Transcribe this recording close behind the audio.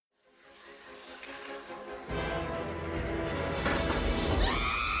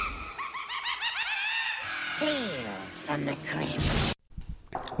from the Crypt.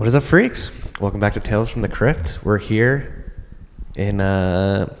 What is up, freaks? Welcome back to Tales from the Crypt. We're here in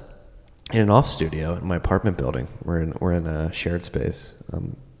an off studio in my apartment building. We're in a shared space.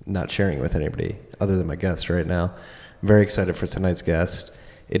 I'm not sharing it with anybody other than my guest right now. I'm very excited for tonight's guest.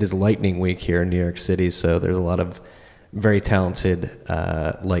 It is Lightning Week here in New York City, so there's a lot of very talented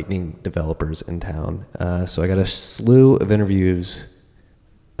Lightning developers in town. So I got a slew of interviews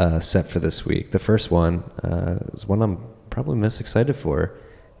set for this week. The first one is one I'm probably most excited for,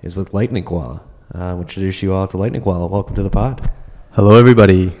 is with Lightning Koala. I'll introduce you all to Lightning Koala. Welcome to the pod. Hello,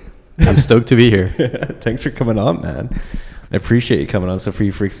 everybody. I'm stoked to be here. Thanks for coming on, man. I appreciate you coming on. So for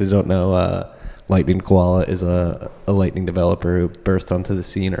you freaks that don't know, Lightning Koala is a Lightning developer who burst onto the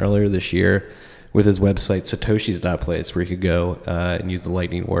scene earlier this year with his website Satoshis.place, where you could go and use the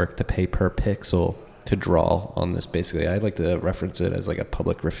Lightning work to pay per pixel to draw on this. Basically, I like to reference it as like a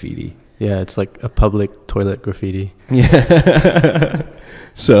public graffiti. Yeah, it's like a public toilet graffiti. Yeah.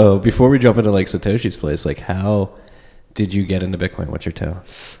 So before we jump into like Satoshi's place, like how did you get into Bitcoin? What's your tale?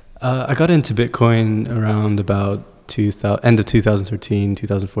 I got into Bitcoin around about end of 2013,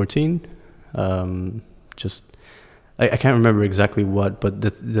 2014. I can't remember exactly what, but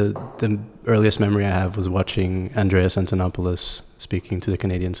the earliest memory I have was watching Andreas Antonopoulos speaking to the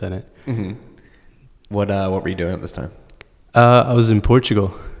Canadian Senate. Mm-hmm. What were you doing at this time? I was in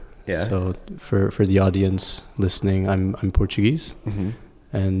Portugal. Yeah. So for the audience listening, I'm Portuguese, mm-hmm.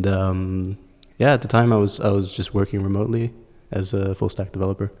 and at the time I was just working remotely as a full stack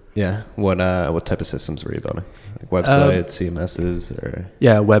developer. Yeah. What type of systems were you building? Like websites, CMSs, or?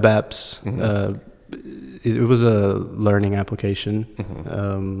 Yeah, web apps. Mm-hmm. It was a learning application.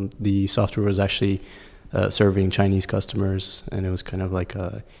 Mm-hmm. The software was actually serving Chinese customers, and it was kind of like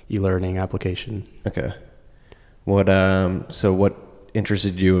a e-learning application. Okay. What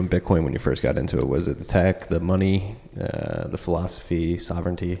interested you in Bitcoin when you first got into it? Was it the tech, the money, the philosophy,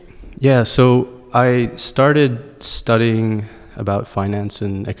 sovereignty? Yeah, so I started studying about finance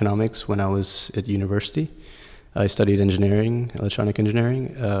and economics when I was at university. I studied engineering, electronic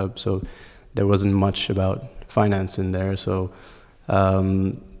engineering, so there wasn't much about finance in there. So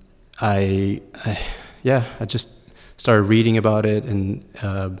I just started reading about it, and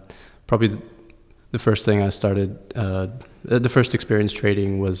probably the first thing I started, the first experience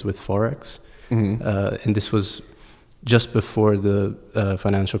trading was with Forex. Mm-hmm. And this was just before the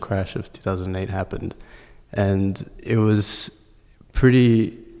financial crash of 2008 happened. And it was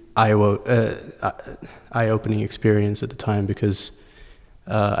pretty eye-opening experience at the time, because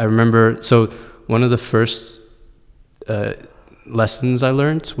I remember, so one of the first lessons I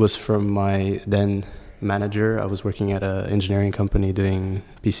learned was from my then manager. I was working at an engineering company doing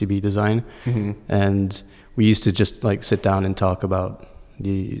PCB design, mm-hmm. and we used to just like sit down and talk about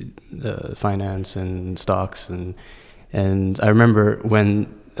the finance and stocks, and I remember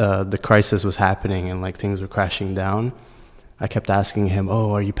when the crisis was happening and like things were crashing down, I kept asking him,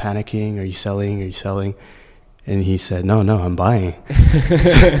 "Oh, are you panicking? Are you selling? Are you selling?" And he said, No, I'm buying.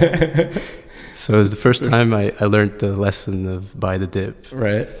 So it was the first time I learned the lesson of buy the dip.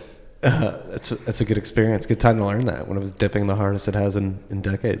 Right. That's a good experience. Good time to learn that, when it was dipping the hardest it has in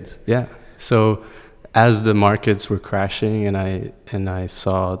decades. Yeah. So as the markets were crashing, and I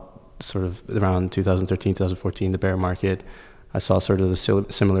saw sort of around 2013, 2014, the bear market, I saw sort of a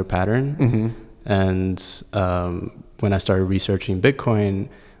similar pattern. Mm-hmm. And when I started researching Bitcoin,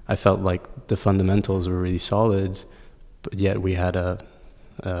 I felt like the fundamentals were really solid, but yet we had a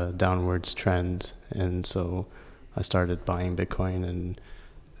downwards trend. And so I started buying Bitcoin and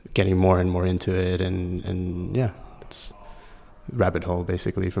getting more and more into it. And yeah, it's rabbit hole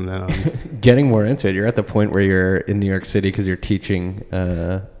basically from then on. Getting more into it. You're at the point where you're in New York City because you're teaching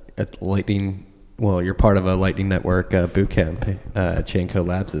at Lightning. Well, you're part of a Lightning Network boot camp at Chainco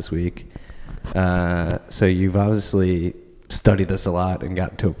Labs this week. So you've obviously studied this a lot and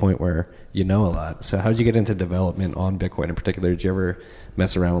gotten to a point where you know a lot. So how did you get into development on Bitcoin in particular? Did you ever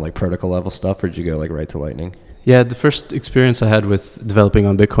mess around with like protocol level stuff, or did you go like right to Lightning? Yeah, the first experience I had with developing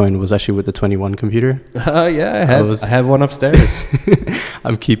on Bitcoin was actually with the 21 computer. Yeah, I have one upstairs.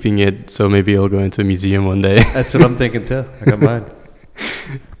 I'm keeping it, so maybe I'll go into a museum one day. That's what I'm thinking too. I got mine.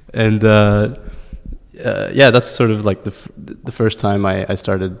 And that's sort of like the first time I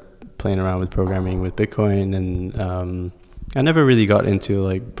started playing around with programming with Bitcoin, and I never really got into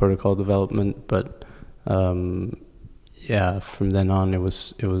like protocol development, but from then on it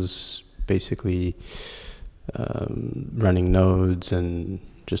was basically running nodes and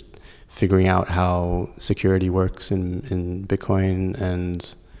just figuring out how security works in Bitcoin.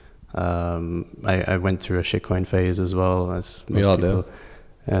 And I went through a shitcoin phase as well, as most we all people do.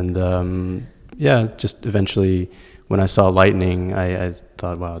 And just eventually when I saw Lightning, I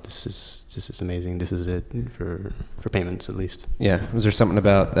thought, wow, this is amazing. This is it for payments, at least. Yeah. Was there something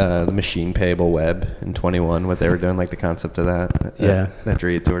about the machine payable web in 21, what they were doing, like the concept of that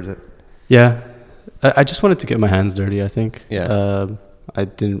drew you towards it? Yeah. I just wanted to get my hands dirty, I think. Yeah. I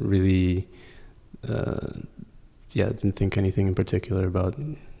didn't really, didn't think anything in particular about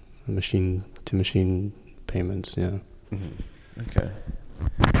machine-to-machine payments, yeah. Mm-hmm. Okay.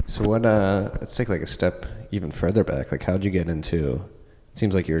 So let's take like a step even further back. Like, how'd you get into, it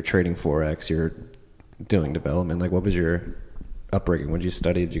seems like you're trading Forex, you're doing development. Like, what was your upbringing? What did you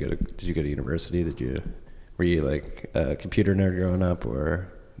study? Did you go to university? Were you like a computer nerd growing up, or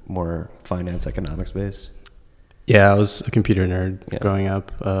more finance, economics based? Yeah, I was a computer nerd growing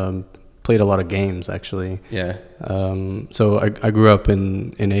up. Played a lot of games, actually. Yeah. So I grew up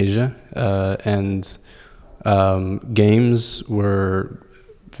in Asia, and games were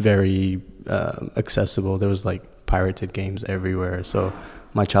very accessible. There was like pirated games everywhere. So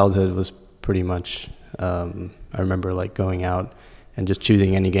my childhood was pretty much, I remember like going out and just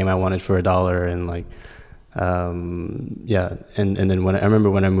choosing any game I wanted for $1, and like, and then I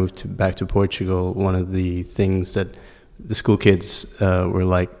remember when I moved back to Portugal, one of the things that the school kids were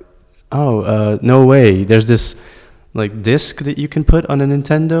like, oh, no way, there's this like disc that you can put on a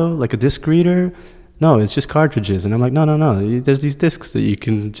Nintendo, like a disc reader. No, it's just cartridges. And I'm like, no, there's these discs that you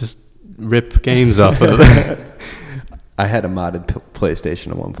can just rip games off of. I had a modded PlayStation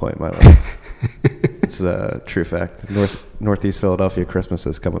at one point in my life. It's a true fact. Northeast Philadelphia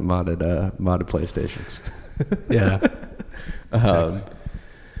Christmases come with modded PlayStations. Yeah.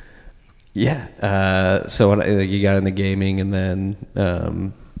 So when you got into gaming, and then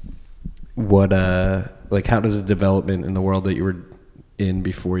how does the development in the world that you were in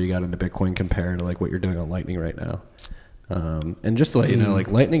before you got into Bitcoin compare to like what you're doing on Lightning right now? And just to let you know, like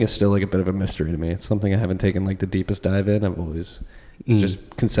Lightning is still like a bit of a mystery to me. It's something I haven't taken like the deepest dive in. I've always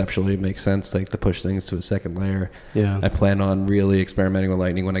just conceptually it makes sense like to push things to a second layer. Yeah. I plan on really experimenting with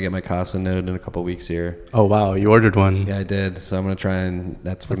Lightning when I get my Casa node in a couple of weeks here. Oh wow, you ordered one. Yeah, I did. So I'm gonna try and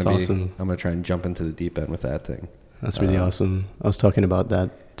that's awesome. I'm gonna try and jump into the deep end with that thing. That's really awesome. I was talking about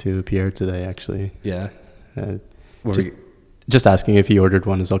that to Pierre today, actually. Yeah. Just asking if he ordered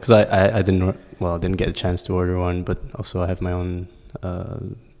one as well, because I didn't get a chance to order one, but also I have my own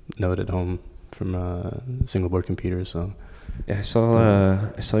node at home from a single board computer. So yeah, I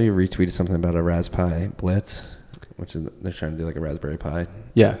saw you retweeted something about a Raspberry Blitz, which is they're trying to do like a Raspberry Pi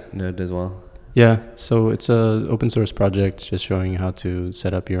node as well. Yeah, so it's a open source project just showing how to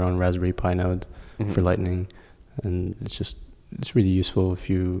set up your own Raspberry Pi node for Lightning, and it's really useful if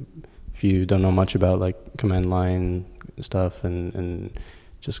you don't know much about like command line stuff, and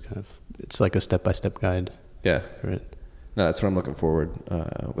just kind of it's like a step-by-step guide for it. No, that's what I'm looking forward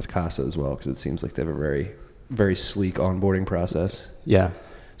with Casa as well, because it seems like they have a very, very sleek onboarding process. Yeah.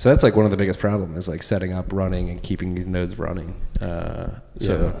 So that's like one of the biggest problems is like setting up, running, and keeping these nodes running. I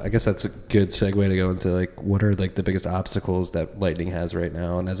guess that's a good segue to go into like what are like the biggest obstacles that Lightning has right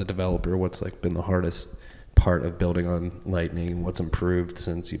now, and as a developer, what's like been the hardest part of building on Lightning? What's improved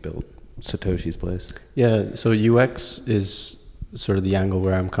since you built Satoshi's Place? Yeah, so UX is sort of the angle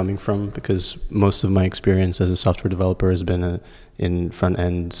where I'm coming from, because most of my experience as a software developer has been in front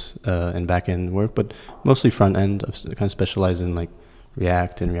end and back end work, but mostly front end. I've kind of specialized in like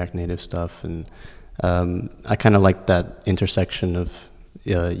React and React Native stuff, and I kind of like that intersection of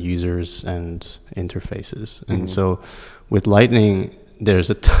users and interfaces. And so with Lightning, there's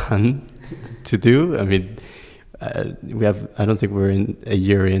a ton to do. I mean, I don't think we're in a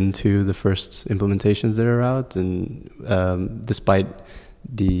year into the first implementations that are out, and despite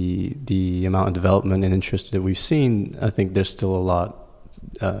the amount of development and interest that we've seen, I think there's still a lot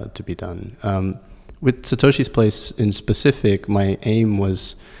to be done. With Satoshi's Place in specific, my aim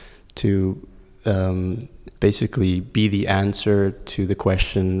was to basically be the answer to the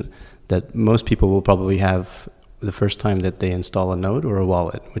question that most people will probably have the first time that they install a node or a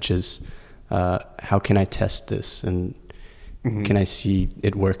wallet, which is, how can I test this, and can I see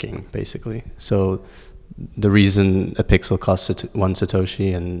it working, basically? So the reason a pixel costs 1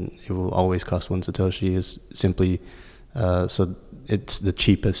 Satoshi and it will always cost 1 Satoshi is simply so it's the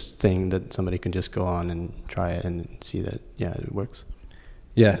cheapest thing that somebody can just go on and try it and see that, it works.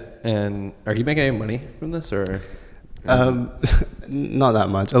 Yeah, and are you making any money from this, or? Not that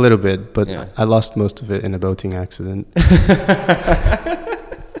much, a little bit, but I lost most of it in a boating accident.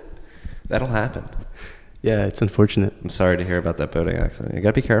 That'll happen. Yeah, it's unfortunate. I'm sorry to hear about that boating accident. You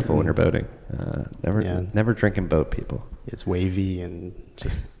gotta be careful when you're boating. Never drink and boat, people. It's wavy, and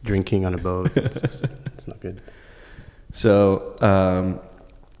just drinking on a boat, it's not good. So,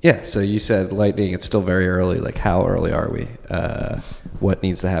 Yeah, so you said Lightning, it's still very early. Like, how early are we? What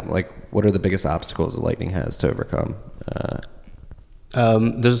needs to happen? Like, what are the biggest obstacles that Lightning has to overcome?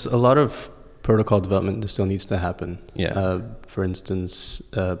 There's a lot of protocol development that still needs to happen. Yeah. For instance,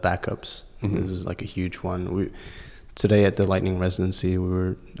 backups. This is like a huge one. Today at the Lightning residency, we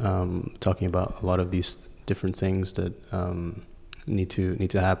were talking about a lot of these different things that need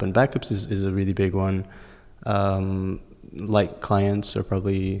to happen. Backups is a really big one. Light clients are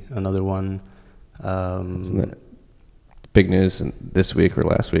probably another one. Isn't that big news this week or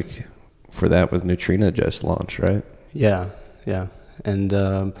last week for that was Neutrino just launched, right? Yeah.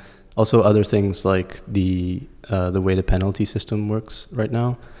 And also other things like the way the penalty system works right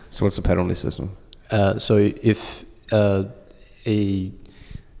now. So what's the penalty system? So if a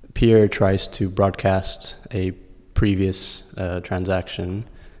peer tries to broadcast a previous transaction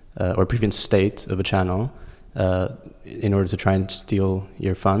or previous state of a channel in order to try and steal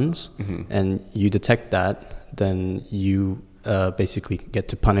your funds, and you detect that, then you basically get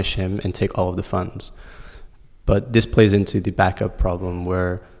to punish him and take all of the funds. But this plays into the backup problem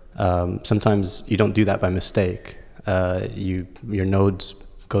where sometimes you don't do that by mistake. Your node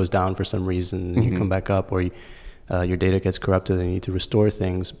goes down for some reason, you come back up, or your data gets corrupted and you need to restore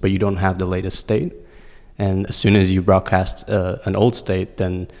things, but you don't have the latest state. And as soon as you broadcast an old state,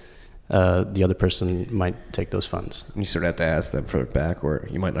 then the other person might take those funds. You sort of have to ask them for it back, or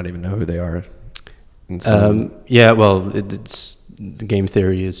you might not even know who they are. Yeah, well, it's the game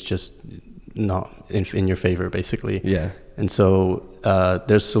theory is just not in your favor, basically. Yeah. And so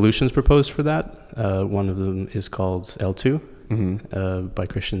there's solutions proposed for that. One of them is called L2 by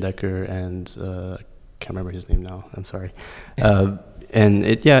Christian Decker and I can't remember his name now. I'm sorry. And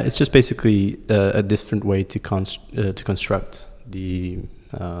it's just basically a different way to construct the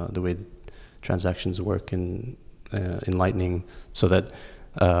way the transactions work in Lightning, so that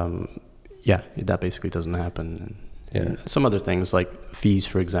that basically doesn't happen. And some other things like fees,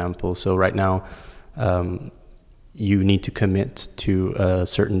 for example. So right now, you need to commit to a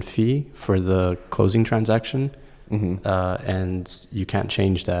certain fee for the closing transaction, and you can't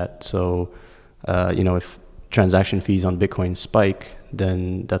change that. So, if transaction fees on Bitcoin spike,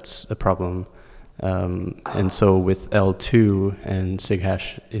 then that's a problem. And so with L2 and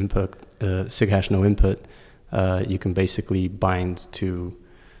SigHash input, SigHash no input, you can basically bind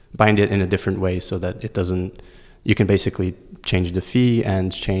it in a different way so that it doesn't. You can basically change the fee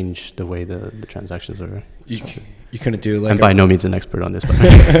and change the way the transactions are. You couldn't do like. I'm by no means an expert on this,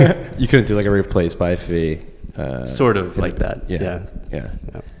 but you couldn't do like a replace by fee. Sort of like that. Yeah.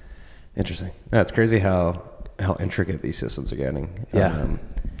 Interesting. Yeah, it's crazy how intricate these systems are getting. Yeah.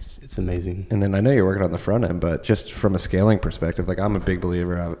 It's amazing. And then I know you're working on the front end, but just from a scaling perspective, like I'm a big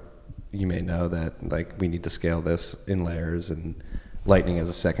believer of, you may know that like we need to scale this in layers, and Lightning as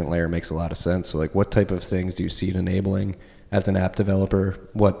a second layer makes a lot of sense. So like what type of things do you see it enabling as an app developer?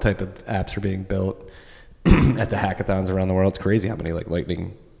 What type of apps are being built at the hackathons around the world? It's crazy how many like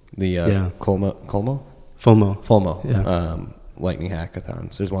Lightning, the FOMO? Lightning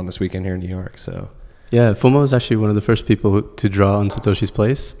hackathons. There's one this weekend here in New York. So yeah, FOMO is actually one of the first people to draw on Satoshi's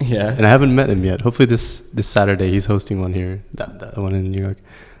place. Yeah, and I haven't met him yet. Hopefully this Saturday he's hosting one here, that one in New York.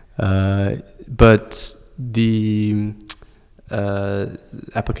 But the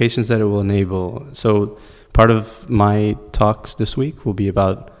applications that it will enable. So part of my talks this week will be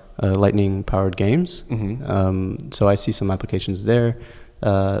about Lightning-powered games. So I see some applications there.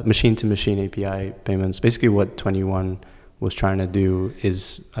 Machine-to-machine API payments. Basically what 21 was trying to do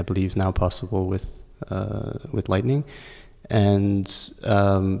is, I believe, now possible with Lightning. And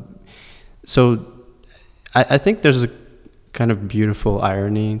so I think there's a kind of beautiful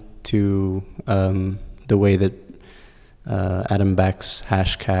irony to the way that Adam Back's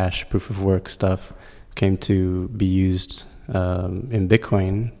Hashcash proof of work stuff came to be used in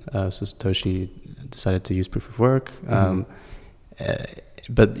Bitcoin. So Satoshi decided to use proof of work.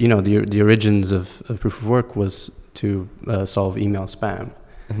 But the origins of proof of work was to solve email spam.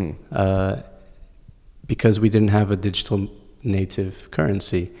 Because we didn't have a digital native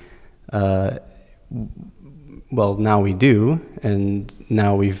currency. Well, now we do, and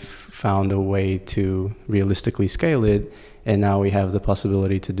now we've found a way to realistically scale it, and now we have the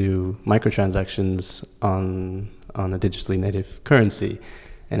possibility to do microtransactions on a digitally native currency,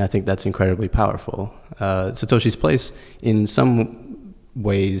 and I think that's incredibly powerful. Satoshi's place, in some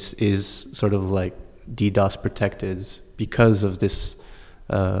ways, is sort of like DDoS protected because of this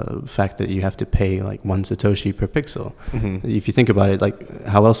fact that you have to pay like 1 Satoshi per pixel. If you think about it, like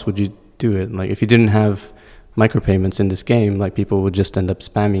how else would you do it? Like if you didn't have micropayments in this game, like people would just end up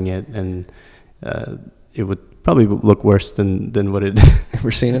spamming it, and it would probably look worse than what it.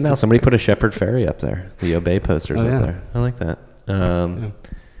 We're seeing it now. Somebody put a Shepherd Ferry up there. The Obey posters up there. I like that. No,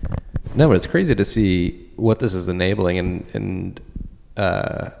 but it's crazy to see what this is enabling, and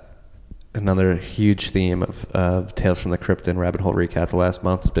another huge theme of Tales from the Crypt and Rabbit Hole Recap the last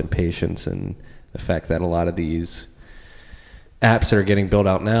month has been patience, and the fact that a lot of these apps that are getting built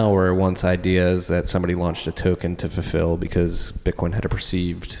out now were once ideas that somebody launched a token to fulfill because Bitcoin had a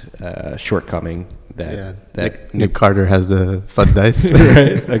perceived shortcoming. Nick Carter has the FUD dice.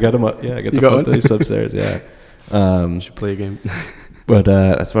 Right, I got them up. Yeah, I got the FUD dice upstairs. Yeah, should play a game. But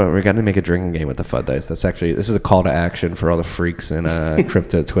that's why we're going to make a drinking game with the FUD dice. This is a call to action for all the freaks and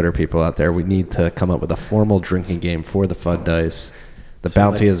crypto Twitter people out there. We need to come up with a formal drinking game for the FUD dice. The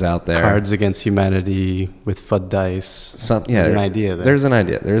bounty is out there. Cards Against Humanity with FUD dice. There's an idea there. There's an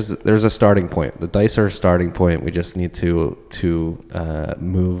idea. There's a starting point. The dice are a starting point. We just need to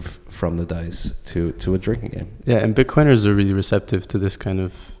move from the dice to a drinking game. Yeah, and Bitcoiners are really receptive to this kind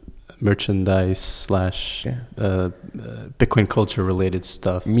of merchandise / Bitcoin culture related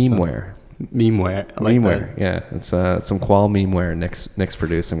stuff. Memeware. Memeware. I like memeware. That. Yeah, it's some qual memeware Nick's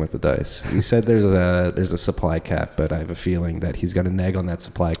producing with the dice. He said there's a supply cap, but I have a feeling that he's going to nag on that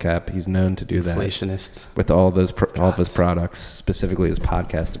supply cap. He's known to do that. Inflationist. With all of his products, specifically his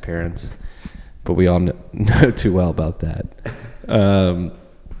podcast appearance. But we all know too well about that.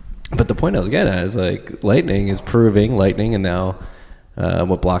 But the point I was getting at is like Lightning, and now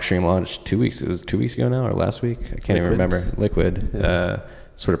what Blockstream launched 2 weeks. It was 2 weeks ago now, or last week. I can't even remember. Liquid. Yeah.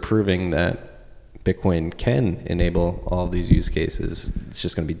 Sort of proving that Bitcoin can enable all of these use cases. It's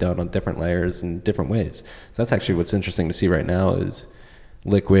just going to be done on different layers and different ways. So that's actually what's interesting to see right now is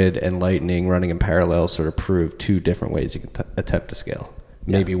Liquid and Lightning running in parallel sort of prove two different ways you can attempt to scale.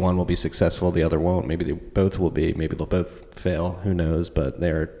 Maybe one will be successful, the other won't. Maybe they both will be. Maybe they'll both fail. Who knows? But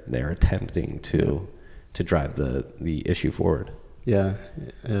they're attempting to drive the issue forward. Yeah,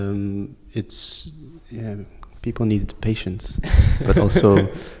 people need patience, but also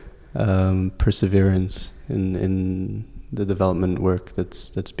perseverance in the development work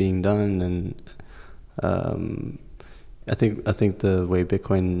that's being done, and I think the way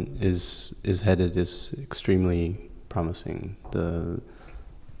Bitcoin is headed is extremely promising. The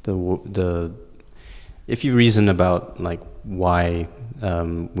if you reason about like why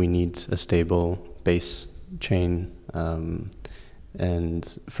we need a stable base chain.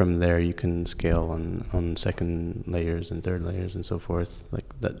 And from there you can scale on second layers and third layers and so forth like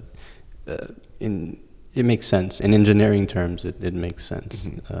that. It makes sense in engineering terms. It makes sense.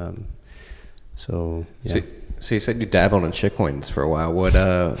 Mm-hmm. So you said you dabbled in shitcoins for a while.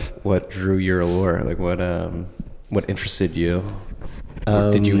 What drew your allure? Like what interested you?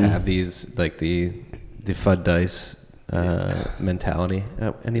 Did you have these like the FUD dice mentality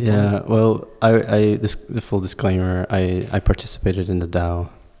at any point? Yeah, well, the full disclaimer, I participated in the DAO.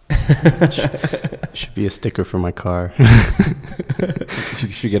 Should be a sticker for my car.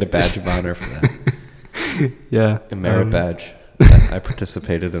 You should get a badge of honor for that. Yeah. A merit badge. I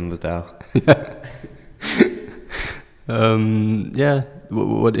participated in the DAO. Yeah.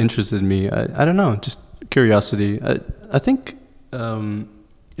 What interested me, I don't know, just curiosity. I think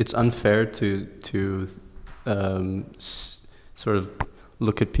it's unfair to sort of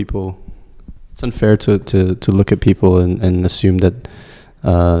look at people. It's unfair to look at people and assume that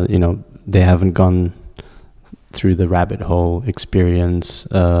they haven't gone through the rabbit hole experience.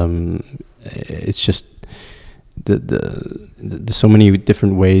 It's just there's so many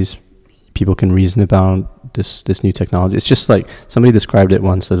different ways people can reason about this new technology. It's just like somebody described it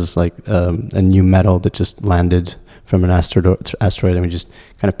once as like a new metal that just landed from an asteroid, and we just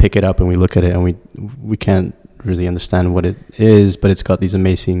kind of pick it up and we look at it and we can't really understand what it is, but it's got these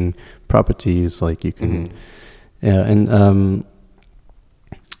amazing properties. Like you can,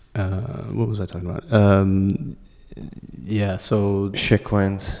 what was I talking about? So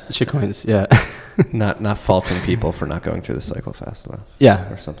shitcoins, yeah. not faulting people for not going through the cycle fast enough,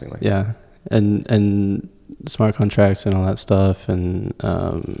 or something like that. Yeah, and smart contracts and all that stuff, and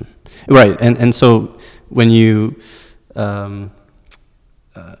right, and so when you, I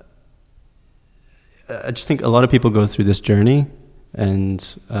just think a lot of people go through this journey, and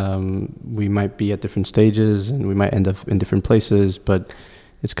we might be at different stages, and we might end up in different places, but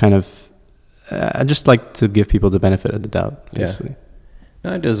it's kind of, I just like to give people the benefit of the doubt, basically.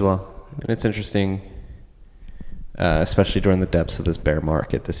 No, I do as well. And it's interesting, especially during the depths of this bear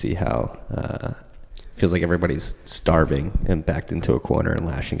market, to see how it feels like everybody's starving and backed into a corner and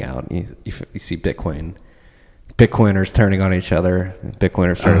lashing out. And you see Bitcoiners turning on each other,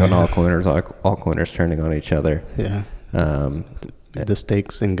 Bitcoiners turning on all coiners, all coiners turning on each other. Yeah. the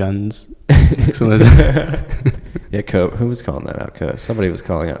stakes and guns. Yeah, who was calling that out? Somebody was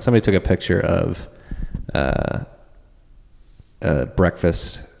calling out. Somebody took a picture of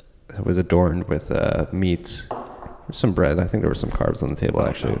breakfast that was adorned with meats, some bread. I think there were some carbs on the table.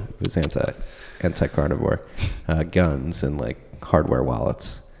 Actually, it was anti-carnivore, guns and like hardware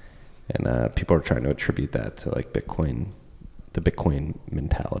wallets, and people are trying to attribute that to like Bitcoin, the Bitcoin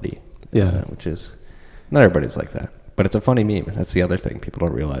mentality. Yeah, which is not everybody's like that, but it's a funny meme. That's the other thing people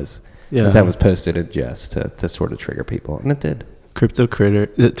don't realize. Yeah, that was posted in jest to sort of trigger people, and it did. Crypto Critter,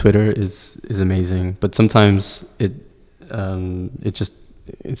 Twitter is amazing, but sometimes it's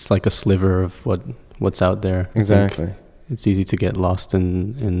like a sliver of what's out there. Exactly. It's easy to get lost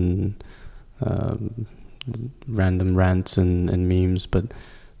in random rants and memes, but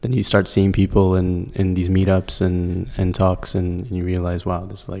then you start seeing people in these meetups and talks, and you realize, wow,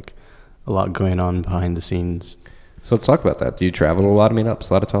 there's like a lot going on behind the scenes. So let's talk about that. Do you travel to a lot of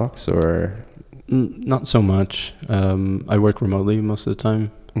meetups, a lot of talks, or? Not so much. I work remotely most of the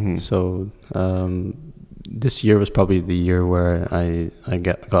time. Mm-hmm. So this year was probably the year where I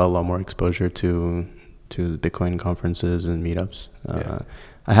got a lot more exposure to Bitcoin conferences and meetups.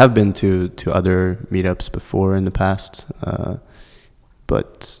 I have been to other meetups before in the past,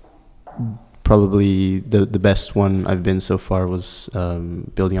 but probably the best one I've been so far was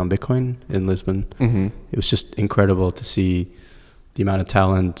Building on Bitcoin in Lisbon. Mm-hmm. It was just incredible to see the amount of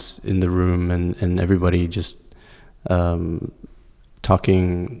talent in the room and everybody just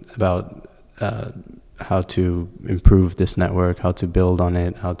talking about how to improve this network, how to build on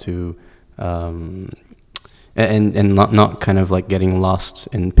it, how to and not kind of like getting lost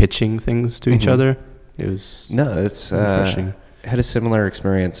in pitching things to each other. It was it's refreshing. I had a similar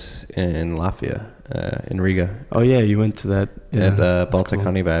experience in Latvia, in Riga. Oh yeah, you went to that At Baltic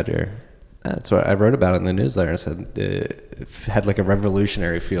Honey Badger. That's what I wrote about it in the newsletter. And said it had like a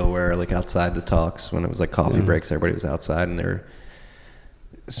revolutionary feel where like outside the talks, when it was like coffee breaks, everybody was outside and they're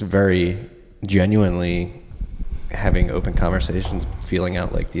very genuinely having open conversations, feeling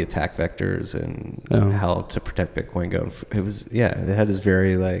out like the attack vectors and how to protect Bitcoin going. It was, it had this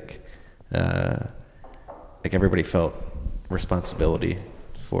very like everybody felt responsibility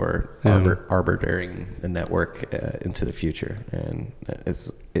for arbitering the network into the future, and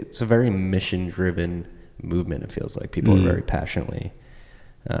it's a very mission driven movement. It feels like people are very passionately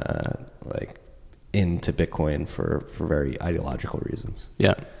like into Bitcoin for very ideological reasons.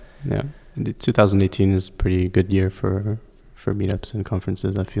 Yeah. 2018 is a pretty good year for meetups and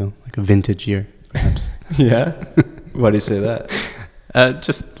conferences. I feel like a vintage year, perhaps. Yeah. Why do you say that?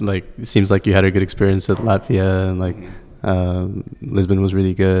 Just like it seems like you had a good experience at Latvia, and like Lisbon was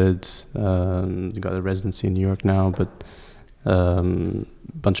really good. You got a residency in New York now, but a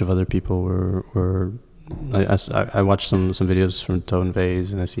bunch of other people were. I watched some videos from Tone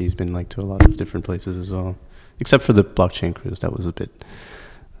Vase, and I see he's been like to a lot of different places as well, except for the blockchain cruise. That was a bit.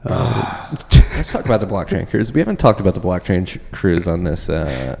 Let's talk about the blockchain cruise. We haven't talked about the blockchain cruise on this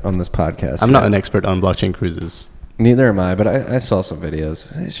podcast. I'm not an expert on blockchain cruises. Neither am I, but I saw some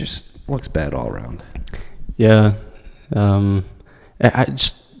videos. It just looks bad all around. Yeah,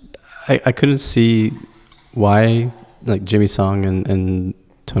 I couldn't see why like Jimmy Song and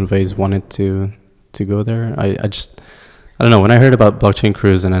Tone Vase wanted to go there. I don't know. When I heard about blockchain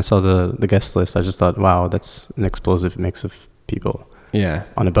cruise and I saw the guest list, I just thought, wow, that's an explosive mix of people. Yeah,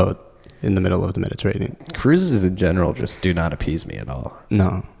 on a boat in the middle of the Mediterranean. Cruises in general just do not appease me at all.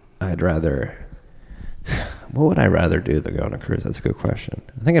 No, I'd rather. What would I rather do than go on a cruise? That's a good question.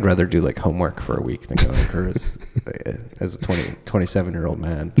 I think I'd rather do like homework for a week than go on a cruise. As a 27-year-old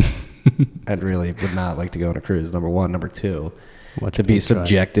man, I really would not like to go on a cruise. Number one. Number two, to be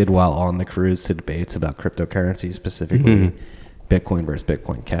subjected while on the cruise to debates about cryptocurrency, specifically Bitcoin versus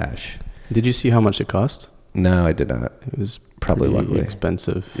Bitcoin Cash. Did you see how much it cost? No, I did not. It was probably luckily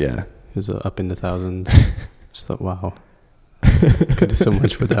expensive. Yeah, it was up in the thousands. Just thought, wow. Could do so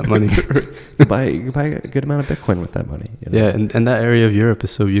much with that money. buy a good amount of Bitcoin with that money. You know? Yeah, and that area of Europe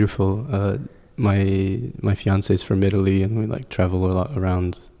is so beautiful. My fiance's from Italy, and we like travel a lot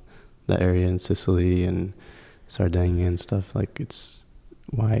around that area in Sicily and Sardinia and stuff. Like it's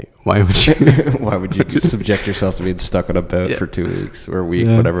why would you why would you subject yourself to being stuck on a boat for 2 weeks or a week,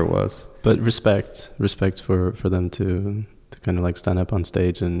 whatever it was? But respect for them to kind of like stand up on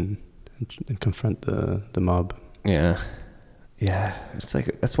stage and confront the mob. Yeah. Yeah, it's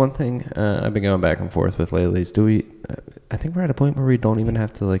like that's one thing I've been going back and forth with lately. Is I think we're at a point where we don't even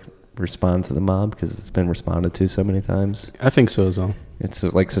have to like respond to the mob because it's been responded to so many times. I think so as well. It's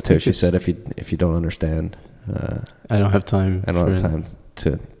like Satoshi said, if you don't understand, I don't have time. I don't have time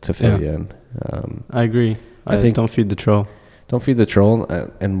to fill you in. I agree. I think don't feed the troll. Don't feed the troll,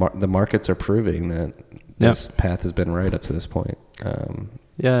 and the markets are proving that this path has been right up to this point.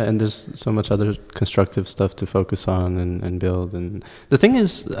 Yeah, and there's so much other constructive stuff to focus on and build. And the thing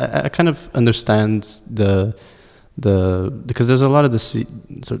is, I kind of understand the because there's a lot of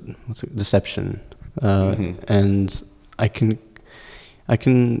deception, and I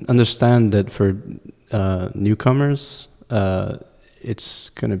can understand that for newcomers, it's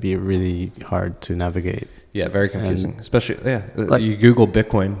going to be really hard to navigate. Yeah, very confusing. Especially, like, you Google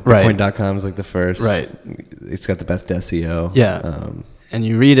Bitcoin. Bitcoin.com is like the first. Right. It's got the best SEO. Yeah. And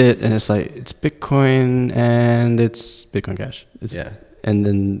you read it, and it's like, it's Bitcoin, and it's Bitcoin Cash. And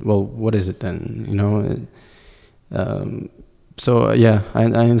then, well, what is it then? You know? So, yeah, I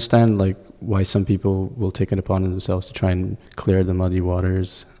understand, like, why some people will take it upon themselves to try and clear the muddy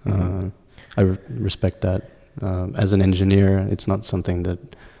waters. I respect that. As an engineer, it's not something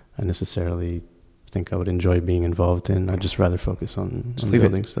that I necessarily think I would enjoy being involved in. I'd just rather focus on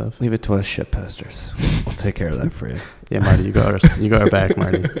building stuff. Leave it to us shit posters. We'll take care of that for you. Yeah, Marty, you got our back,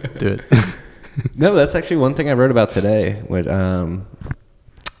 Marty. Do it. No, that's actually one thing I wrote about today, which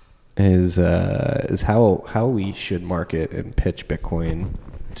is how we should market and pitch Bitcoin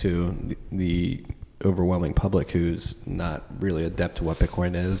to the overwhelming public who's not really adept to what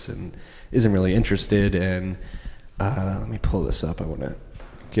Bitcoin is and isn't really interested. And let me pull this up. I want to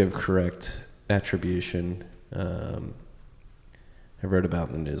give correct attribution. I wrote about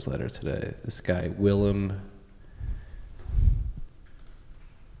in the newsletter today. This guy, Willem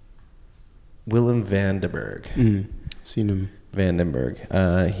Vandenberg. Seen him.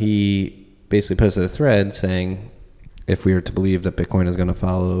 Vandenberg. He basically posted a thread saying, if we are to believe that Bitcoin is going to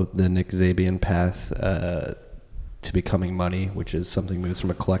follow the Nick Sabian path to becoming money, which is something moves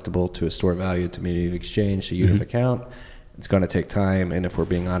from a collectible to a store of value to medium of exchange to unit of account, it's going to take time. And if we're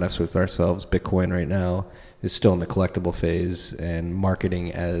being honest with ourselves, Bitcoin right now is still in the collectible phase, and marketing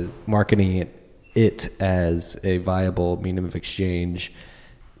it as a viable medium of exchange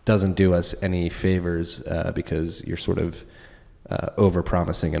doesn't do us any favors, because you're sort of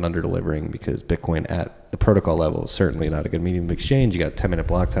over-promising and under-delivering, because Bitcoin at the protocol level is certainly not a good medium of exchange. You got 10-minute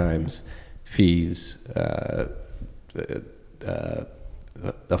block times, fees, a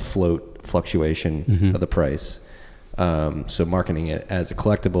float fluctuation of the price. So marketing it as a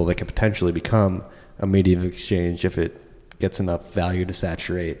collectible that could potentially become a medium of exchange if it gets enough value to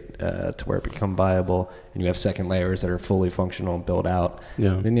saturate to where it become viable, and you have second layers that are fully functional and built out,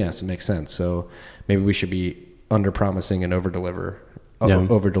 then yes, it makes sense. So maybe we should be under-promising and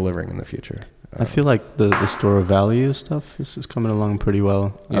over-delivering in the future. I feel like the store of value stuff is coming along pretty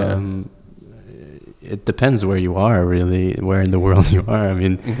well. It depends where you are, really, where in the world you are. I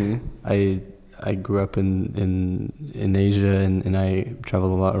mean, I grew up in Asia, and I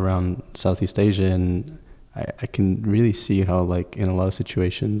travel a lot around Southeast Asia, and I can really see how, like, in a lot of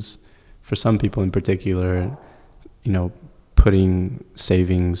situations, for some people in particular, you know, putting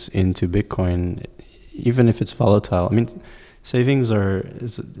savings into Bitcoin, even if it's volatile. I mean, savings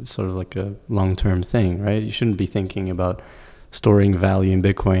is sort of like a long-term thing, right? You shouldn't be thinking about storing value in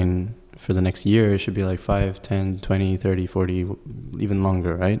Bitcoin for the next year. It should be like 5, 10, 20, 30, 40, even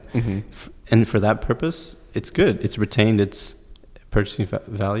longer, right? And for that purpose, it's good. It's retained its purchasing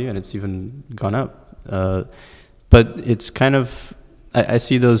value, and it's even gone up. But it's kind of, I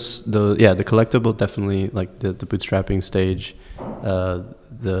see the collectible, definitely, like the bootstrapping stage,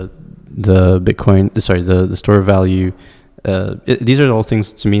 the Bitcoin, the store of value. These are all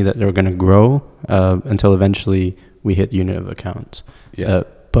things to me that are going to grow until eventually we hit unit of account.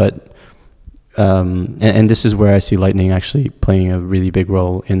 And this is where I see Lightning actually playing a really big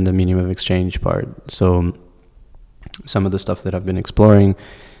role in the medium of exchange part. So some of the stuff that I've been exploring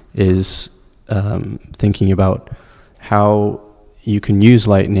is thinking about how you can use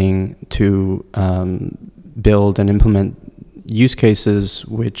Lightning to build and implement use cases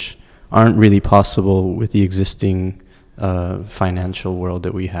which aren't really possible with the existing financial world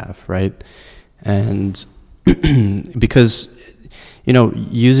that we have, right? And because, you know,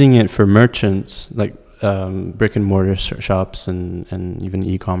 using it for merchants, like brick and mortar shops and even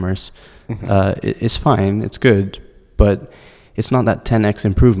e-commerce, is fine, it's good, but it's not that 10x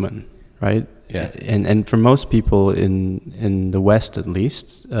improvement, right? Yeah. And for most people in the West, at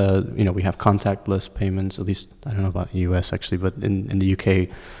least, you know, we have contactless payments. At least, I don't know about the US actually, but in the UK,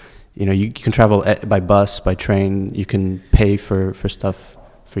 you know, you can travel by bus, by train. You can pay for stuff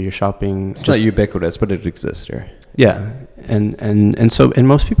for your shopping. It's not ubiquitous, but it exists here. Yeah, and so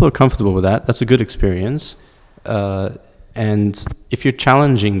most people are comfortable with that. That's a good experience. And if you're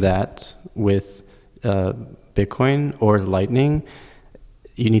challenging that with Bitcoin or Lightning,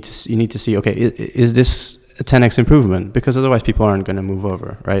 you need to see, okay, is this a 10x improvement, because otherwise people aren't going to move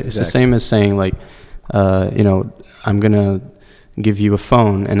over, right? It's the same as saying like, I'm going to give you a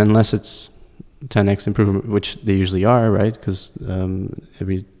phone, and unless it's 10x improvement, which they usually are, right? Because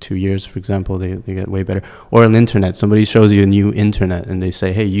every 2 years, for example, they get way better. Or an internet, somebody shows you a new internet and they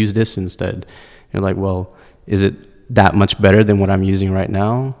say, hey, use this instead. You're like, well, is it that much better than what I'm using right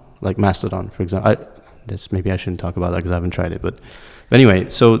now? Like Mastodon, for example. Maybe I shouldn't talk about that because I haven't tried it. But anyway,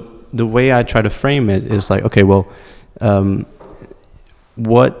 so the way I try to frame it is like, okay, well,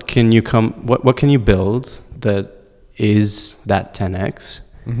 what can you build that is that 10x?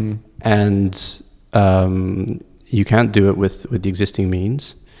 Mm-hmm. And you can't do it with the existing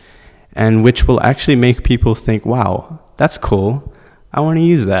means, and which will actually make people think, wow, that's cool, I want to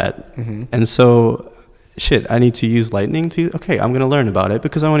use that. Mm-hmm. And so I need to use Lightning I'm going to learn about it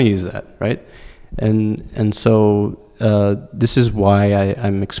because I want to use that, right? And so this is why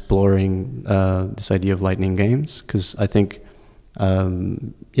I'm exploring this idea of Lightning games, because I think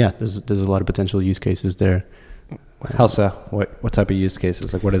there's a lot of potential use cases there. How so? What type of use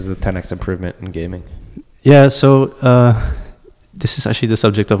cases? Like, what is the 10x improvement in gaming? Yeah, so this is actually the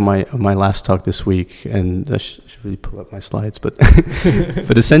subject of my last talk this week, and I should really pull up my slides. But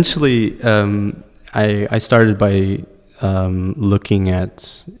but essentially, I started by looking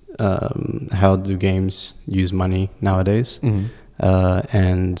at how do games use money nowadays, mm-hmm.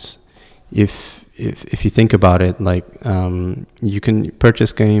 And if you think about it, like you can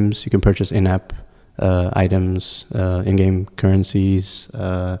purchase games, you can purchase in-app items, in-game currencies,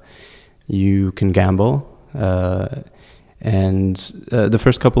 you can gamble, and the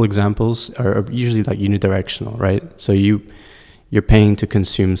first couple examples are usually like unidirectional, right? So you're paying to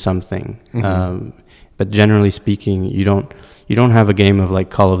consume something, mm-hmm. But generally speaking, you don't have a game of like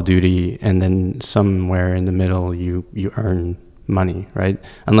Call of Duty and then somewhere in the middle you earn money, right?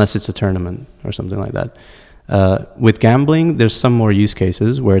 Unless it's a tournament or something like that. With gambling, there's some more use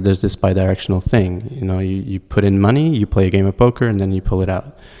cases where there's this bidirectional thing. You put in money, you play a game of poker, and then you pull it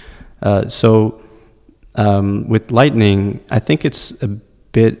out. So with Lightning, I think it's a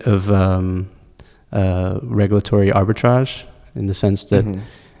bit of regulatory arbitrage, in the sense that mm-hmm.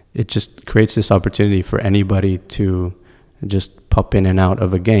 it just creates this opportunity for anybody to just pop in and out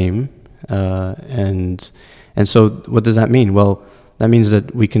of a game. And so what does that mean? Well, that means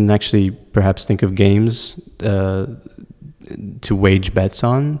that we can actually perhaps think of games to wage bets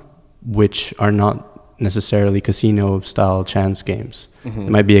on, which are not necessarily casino-style chance games. Mm-hmm. It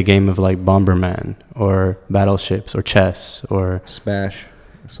might be a game of like Bomberman or Battleships or chess or Smash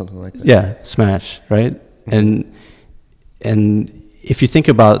or something like that. Yeah, Smash, right? Mm-hmm. And if you think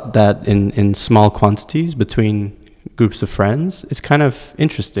about that in small quantities between groups of friends, it's kind of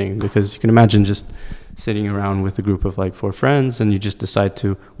interesting, because you can imagine just sitting around with a group of like 4 friends, and you just decide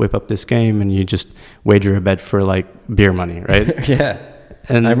to whip up this game, and you just wager a bet for like beer money, right? Yeah.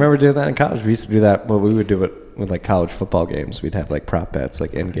 And I remember doing that in college. We used to do that. Well, we would do it with like college football games. We'd have like prop bets,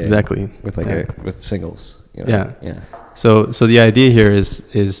 like in game, exactly, with like with singles. Yeah. So the idea here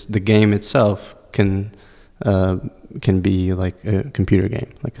is the game itself can be like a computer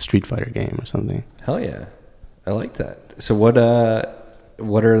game, like a Street Fighter game or something. Hell yeah, I like that. So what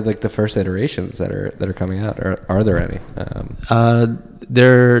are like the first iterations that are coming out? Or are there any?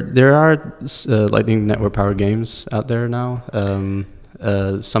 There are Lightning Network powered games out there now.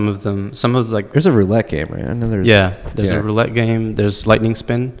 Some of there's a roulette game, right? I know there's a roulette game. There's Lightning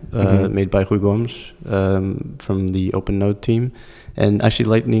Spin, mm-hmm. made by Rui Gomes, from the OpenNode team, and actually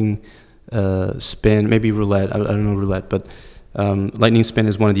Lightning Spin, maybe roulette. I don't know roulette, but Lightning Spin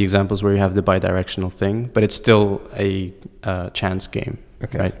is one of the examples where you have the bidirectional thing, but it's still a chance game.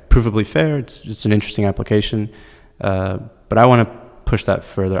 Okay. Right? Provably fair. It's an interesting application, but I want to push that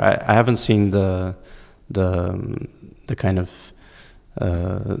further. I haven't seen the kind of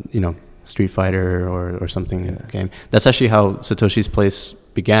Street Fighter or something game. That's actually how Satoshi's Place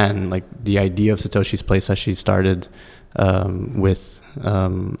began. Like the idea of Satoshi's Place actually started with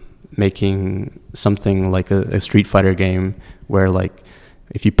making something like a Street Fighter game where like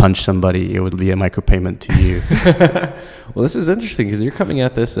if you punch somebody, it would be a micropayment to you. Well, this is interesting because you're coming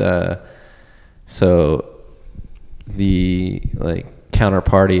at this. So the like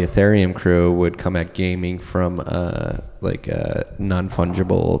counterparty Ethereum crew would come at gaming from like a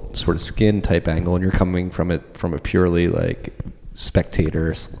non-fungible sort of skin type angle, and you're coming from it from a purely like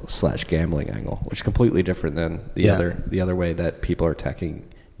spectator / gambling angle, which is completely different than the other way that people are attacking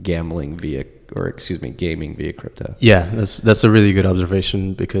gaming via crypto. Yeah, that's a really good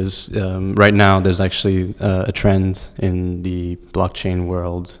observation, because right now there's actually a trend in the blockchain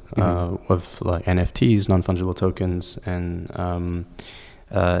world of like NFTs, non-fungible tokens, and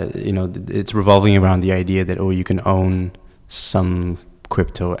it's revolving around the idea that, you can own some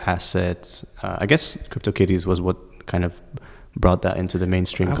crypto assets. I guess CryptoKitties was what kind of brought that into the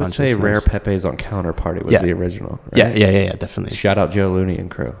mainstream I would consciousness. say Rare Pepe's on Counterparty was the original. Right? Yeah, definitely. Shout out Joe Looney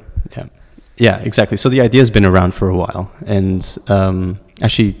and crew. Yeah, exactly. So the idea has been around for a while, and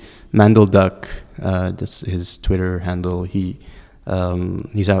actually, Mandel Duck, that's his Twitter handle. He's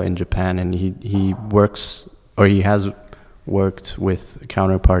out in Japan, and he has worked with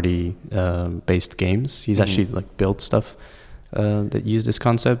Counterparty based games. He's actually like built stuff that use this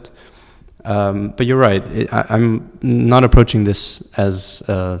concept. But you're right. I'm not approaching this as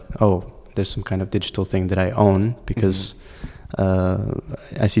there's some kind of digital thing that I own, because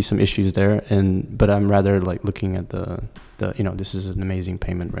I see some issues there, but I'm rather like looking at the this is an amazing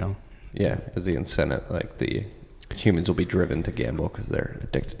payment rail. Yeah, as the incentive, like the humans will be driven to gamble because they're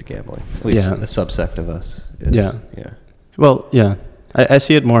addicted to gambling. At least a subsect of us is. Yeah. Well, yeah, I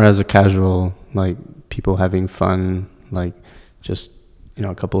see it more as a casual, like people having fun, like just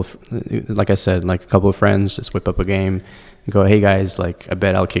a couple of, like I said, like a couple of friends just whip up a game and go, hey guys, like I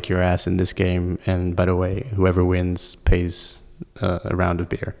bet I'll kick your ass in this game, and by the way, whoever wins pays a round of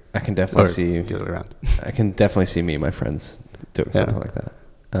beer. I can definitely see the other round. I can definitely see me and my friends doing something like that.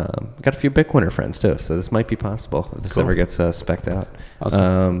 Got a few Bitcoiner friends too, so this might be possible if this ever gets specced out.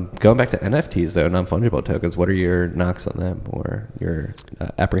 Awesome. Going back to NFTs though, non-fungible tokens, what are your knocks on them or your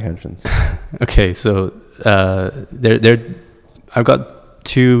apprehensions? Okay, so I've got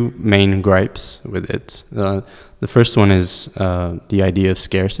two main gripes with it. The first one is the idea of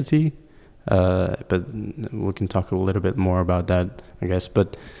scarcity, but we can talk a little bit more about that, I guess.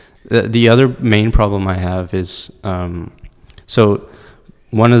 But the other main problem I have is so.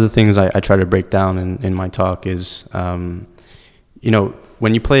 One of the things I try to break down in my talk is, when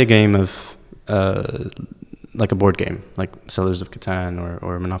you play a game of, like a board game, like Settlers of Catan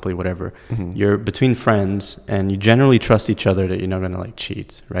or Monopoly, whatever, you're between friends and you generally trust each other that you're not going to like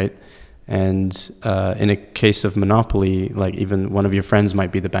cheat, right? And in a case of Monopoly, like even one of your friends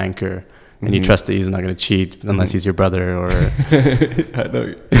might be the banker, and you trust that he's not going to cheat unless he's your brother or... I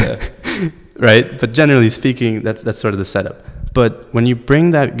know, yeah. Right? But generally speaking, that's sort of the setup. But when you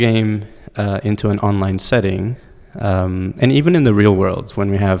bring that game into an online setting, and even in the real world,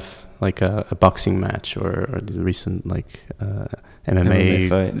 when we have like a boxing match or the recent like MMA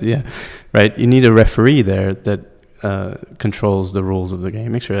fight, right? You need a referee there that controls the rules of the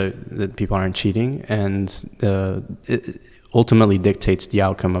game, make sure that people aren't cheating, and it ultimately dictates the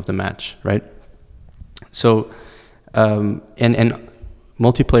outcome of the match, right? So, and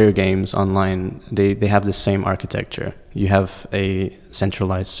multiplayer games online, they have the same architecture. You have a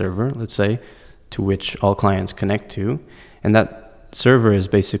centralized server, let's say, to which all clients connect to, and that server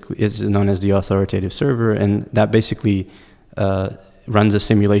is known as the authoritative server, and that basically runs a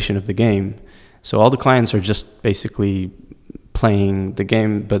simulation of the game. So all the clients are just basically playing the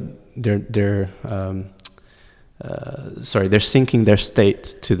game, but they're syncing their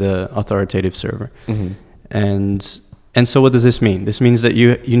state to the authoritative server, and so what does this mean? This means that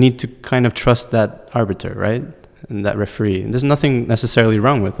you need to kind of trust that arbiter, right? And that referee. And there's nothing necessarily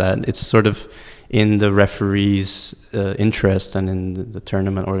wrong with that. It's sort of in the referee's interest and in the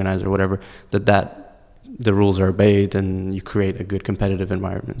tournament organizer, whatever, that the rules are obeyed and you create a good competitive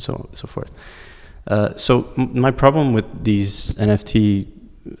environment, so forth. So my problem with these NFT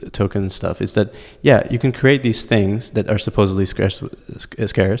token stuff is that, you can create these things that are supposedly scarce,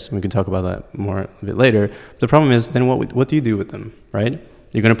 and we can talk about that more a bit later. The problem is, then what do you do with them, right?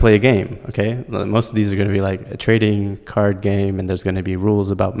 You're going to play a game, okay? Most of these are going to be like a trading card game, and there's going to be rules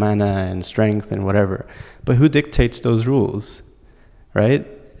about mana and strength and whatever. But who dictates those rules, right?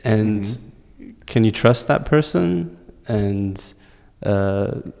 And can you trust that person? And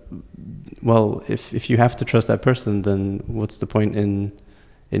if you have to trust that person, then what's the point in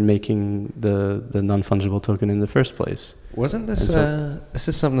making the non-fungible token in the first place? Wasn't this this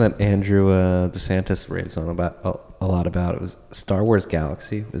is something that Andrew DeSantis raves on about a lot about? It was Star Wars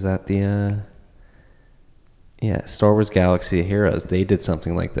Galaxy. Was that the Star Wars Galaxy Heroes? They did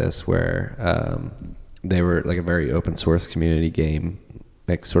something like this where they were like a very open source community game,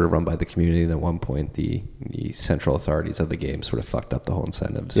 like sort of run by the community. And at one point, the central authorities of the game sort of fucked up the whole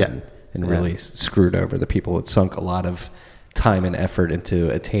incentives and really screwed over the people who had sunk a lot of time and effort into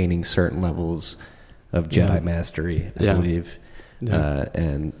attaining certain levels of Jedi mastery, I believe.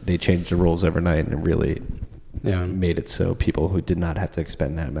 And they changed the rules overnight and really made it so people who did not have to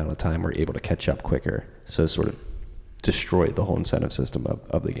expend that amount of time were able to catch up quicker. So sort of destroyed the whole incentive system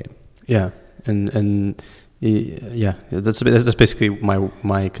of the game. Yeah. And Yeah, that's basically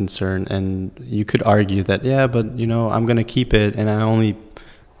my concern. And you could argue that, yeah, but I'm gonna keep it, and I only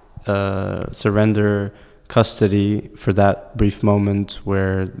surrender custody for that brief moment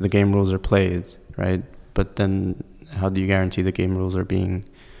where the game rules are played, right? But then, how do you guarantee the game rules are being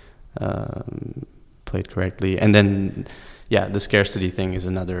played correctly? And then, yeah, the scarcity thing is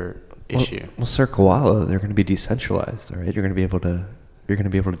another issue. Well, Sir Koala, they're going to be decentralized, all right? You're going to be able to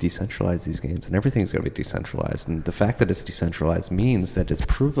decentralize these games, and everything's going to be decentralized. And the fact that it's decentralized means that it's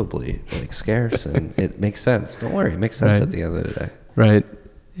provably like scarce, and it makes sense. Don't worry, it makes sense at the end of the day. Right.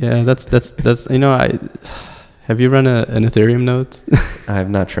 Yeah, that's I have you run an Ethereum node? I have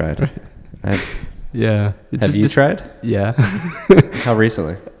not tried. Yeah. Have you tried? Yeah. How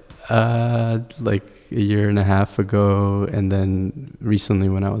recently? Like a year and a half ago, and then recently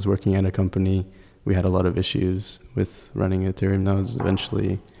when I was working at a company, we had a lot of issues with running Ethereum nodes,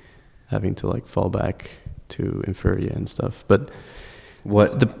 eventually having to like fall back to Infuria and stuff. But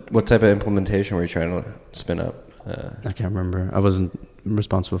what type of implementation were you trying to spin up? I can't remember. I wasn't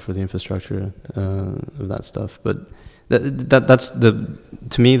responsible for the infrastructure of that stuff, but that's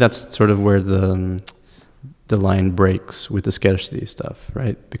to me that's sort of where the line breaks with the scarcity stuff,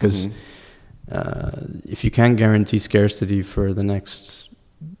 right? Because if you can't guarantee scarcity for the next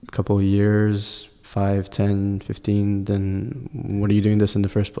couple of years, 5, 10, 15, then what are you doing this in the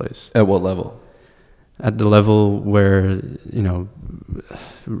first place? At what level? At the level where, the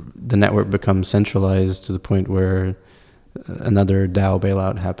network becomes centralized to the point where another DAO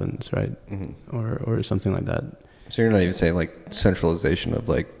bailout happens, right? Mm-hmm. Or something like that. So you're not even saying like centralization of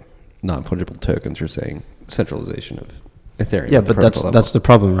like non-fungible tokens, you're saying centralization of Ethereum. Yeah, but that's the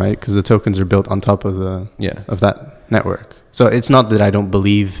problem, right? Because the tokens are built on top of that network. So it's not that I don't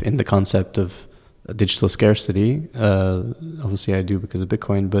believe in the concept of digital scarcity. Obviously I do because of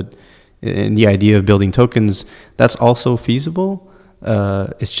Bitcoin, but in the idea of building tokens, that's also feasible.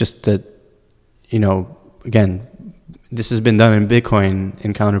 It's just that, again, this has been done in Bitcoin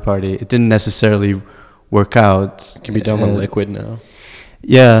in Counterparty. It didn't necessarily work out. It can be done on Liquid now.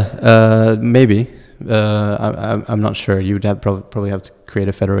 Yeah, maybe. I'm not sure. You would probably have to create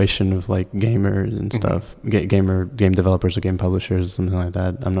a federation of like gamers and stuff, game developers or game publishers, something like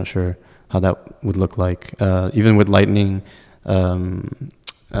that. I'm not sure how that would look like. Even with Lightning, Giacomo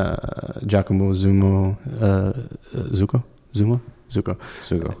Zucco,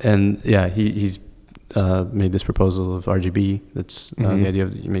 and yeah, he's made this proposal of RGB. That's the idea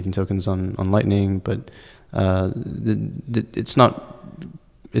of making tokens on Lightning, but it's not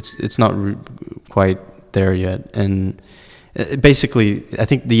quite there yet. And basically, I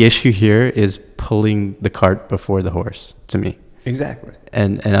think the issue here is pulling the cart before the horse, to me. Exactly.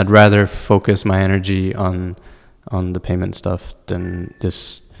 And I'd rather focus my energy on the payment stuff than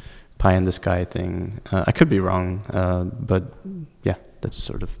this pie in the sky thing. I could be wrong, but yeah, that's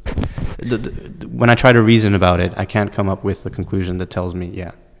sort of when I try to reason about it, I can't come up with a conclusion that tells me,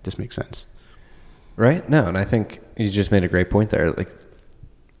 yeah, this makes sense. Right? No, and I think you just made a great point there. Like,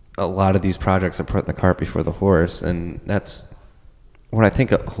 a lot of these projects are putting the cart before the horse, and that's what I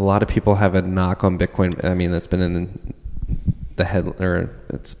think a lot of people have a knock on Bitcoin. I mean, that's been in the head, or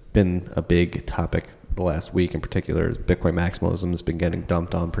it's been a big topic the last week in particular. Is Bitcoin maximalism has been getting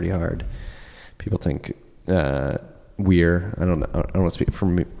dumped on pretty hard. People think we're, I don't want to speak for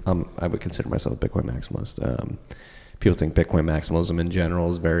me. I would consider myself a Bitcoin maximalist. People think Bitcoin maximalism in general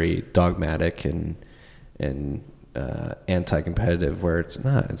is very dogmatic and anti-competitive, where it's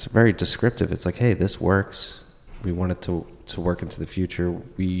not. It's very descriptive. It's like, hey, this works. We want it to work into the future.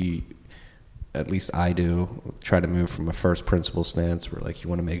 We, at least I do, try to move from a first principle stance where like you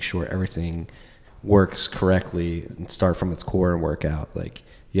want to make sure everything works correctly and start from its core and work out. Like,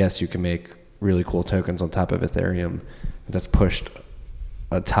 yes, you can make really cool tokens on top of Ethereum, but that's pushed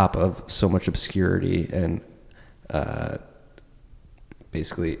on top of so much obscurity and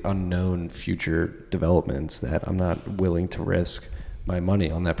basically unknown future developments that I'm not willing to risk my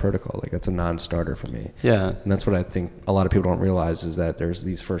money on that protocol. Like, that's a non-starter for me. Yeah. And that's what I think a lot of people don't realize, is that there's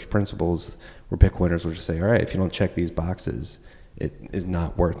these first principles where Bitcoiners will just say, all right, if you don't check these boxes, it is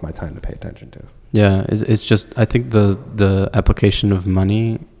not worth my time to pay attention to. Yeah, it's just, I think the application of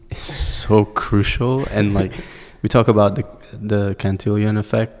money is so crucial. And like, we talk about the Cantillon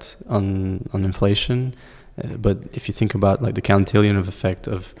effect on inflation. But if you think about like the Cantillon effect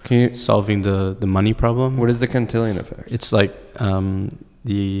of solving the money problem, what is the Cantillon effect? It's like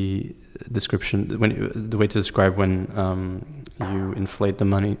the description, the way to describe when you inflate the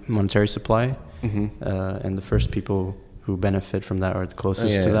monetary supply, and the first people who benefit from that are the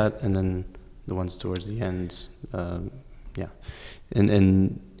closest to that, and then the ones towards the end, but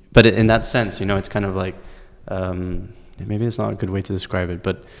in that sense, it's kind of like maybe it's not a good way to describe it,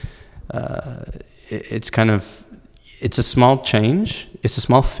 but it's kind of, it's a small change, it's a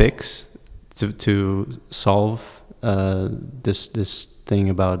small fix to solve this thing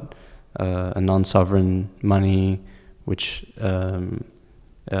about a non-sovereign money, which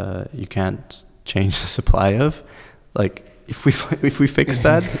you can't change the supply of. Like, if we fix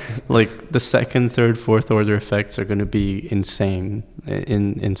that, like the second, third, fourth order effects are going to be insane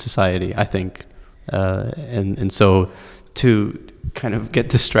in society, I think. And so to kind of get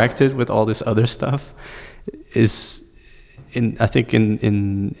distracted with all this other stuff is, I think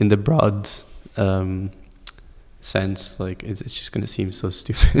in the broad sense, like it's just going to seem so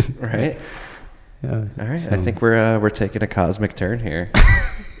stupid, right? Yeah. All right. So I think we're taking a cosmic turn here.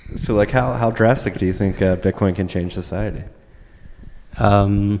 So, like, how drastic do you think Bitcoin can change society?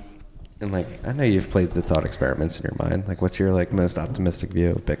 And like, I know you've played the thought experiments in your mind. Like, what's your like most optimistic view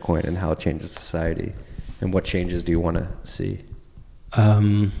of Bitcoin and how it changes society, and what changes do you want to see? I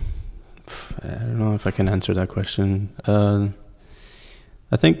don't know if I can answer that question.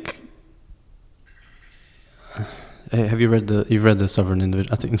 I think. Have you've read the Sovereign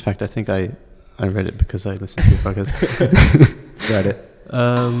Individual? I think I read it because I listened to your podcast. Read it.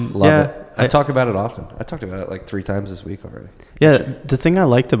 Love it. I talk about it often. I talked about it like 3 times this week already. Yeah, the thing I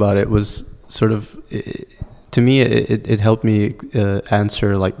liked about it was sort of, to me, it helped me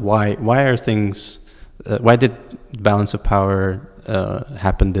answer like why are things, why did balance of power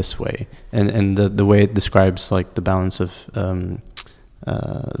happen this way, and the way it describes like the balance of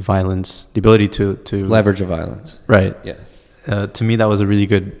violence, the ability to leverage of violence. Right. Yeah. To me, that was a really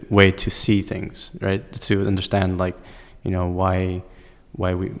good way to see things, right? To understand, like,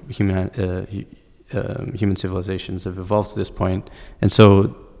 why we human civilizations have evolved to this point. And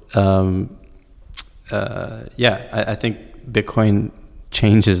so, I think Bitcoin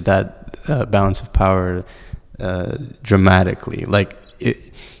changes that balance of power dramatically. Like,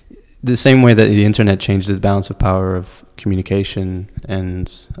 the same way that the internet changed the balance of power of communication and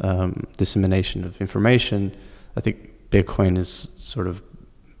dissemination of information, I think Bitcoin is sort of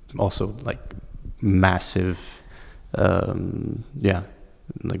also like massive,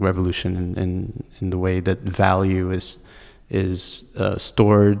 like revolution in the way that value is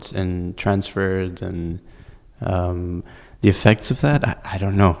stored and transferred, and the effects of that, I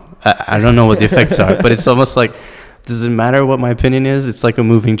don't know. I don't know what the effects are, but it's almost like, does it matter what my opinion is? It's like a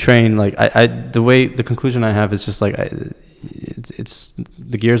moving train. Like the conclusion I have is just like, it's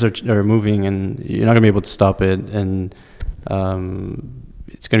the gears are moving, and you're not gonna be able to stop it, and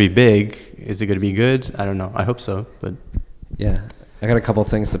it's gonna be big. Is it gonna be good? I don't know. I hope so, but yeah, I got a couple of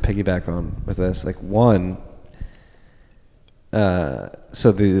things to piggyback on with this. Like, one,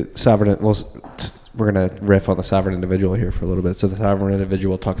 so the sovereign, we're going to riff on the sovereign individual here for a little bit. So the sovereign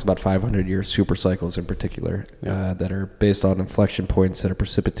individual talks about 500-year super cycles in particular, that are based on inflection points that are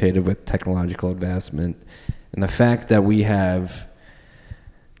precipitated with technological advancement. And the fact that we have,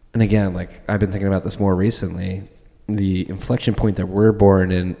 and again, like, I've been thinking about this more recently, the inflection point that we're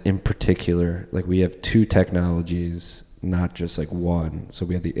born in particular, like, we have 2 technologies, not just like one. So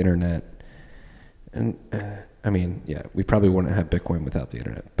we have the internet, and I mean, yeah, we probably wouldn't have Bitcoin without the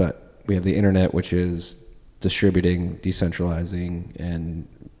internet, but we have the internet, which is distributing, decentralizing, and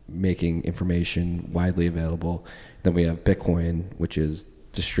making information widely available. Then we have Bitcoin, which is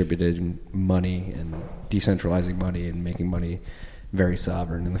distributing money and decentralizing money and making money very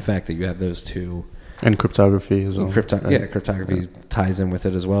sovereign. And the fact that you have those 2, and cryptography as well. Cryptography ties in with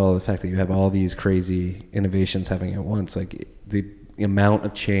it as well. The fact that you have all these crazy innovations happening at once, like, the amount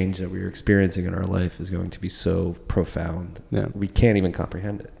of change that we're experiencing in our life is going to be so profound. Yeah. We can't even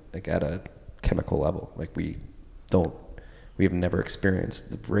comprehend it, like, at a chemical level. Like, we have never experienced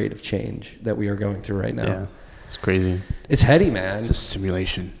the rate of change that we are going through right now. Yeah, it's crazy. It's heady, man. It's a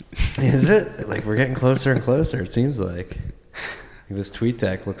simulation. Is it? Like, we're getting closer and closer, it seems like. This tweet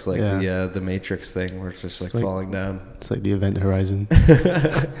deck looks like the Matrix thing, where it's just like falling down. It's like the event horizon.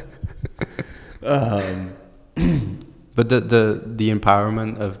 But the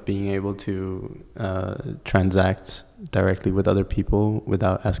empowerment of being able to transact directly with other people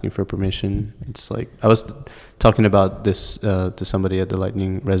without asking for permission. It's like, I was talking about this to somebody at the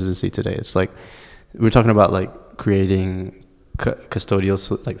Lightning residency today. It's like, we were talking about like creating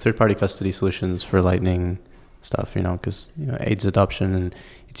custodial, like third-party custody solutions for Lightning stuff, because AIDS adoption, and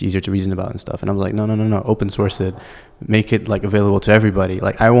it's easier to reason about and stuff. And I'm like, no, open source it, make it like available to everybody.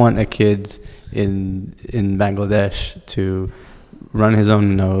 Like, I want a kid in Bangladesh to run his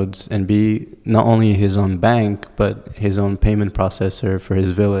own nodes and be not only his own bank, but his own payment processor for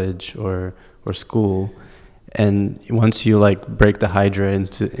his village or school. And once you like break the hydra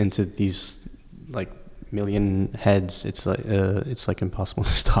into these like million heads, it's like impossible to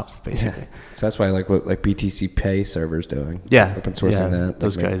stop, basically. Yeah. So that's why I like what like BTC Pay server's doing. Yeah, open sourcing that.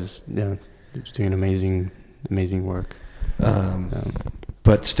 Those guys, they're just doing amazing work.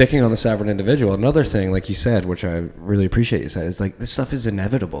 But sticking on the sovereign individual, another thing, like you said, which I really appreciate you said, is like this stuff is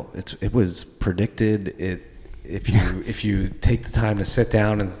inevitable. It was predicted. If you take the time to sit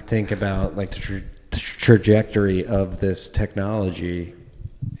down and think about like the trajectory of this technology,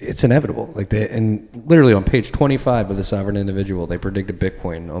 it's inevitable. Like and literally on page 25 of the sovereign individual, they predicted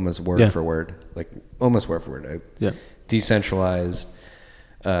Bitcoin almost word for word, like almost word for word. Decentralized.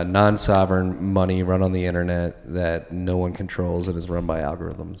 Non-sovereign money run on the internet that no one controls and is run by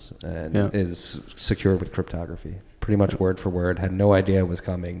algorithms and is secured with cryptography. Pretty much word for word. Had no idea it was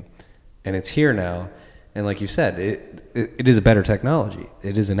coming, and it's here now. And like you said, it is a better technology.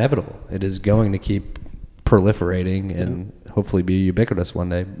 It is inevitable. It is going to keep proliferating and hopefully be ubiquitous one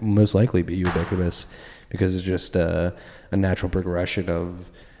day. Most likely be ubiquitous because it's just a natural progression of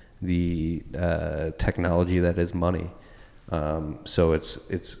the technology that is money. So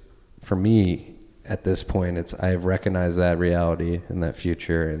it's for me at this point, I've recognized that reality and that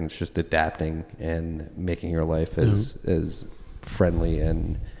future, and it's just adapting and making your life as friendly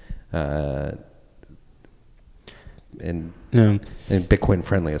and Bitcoin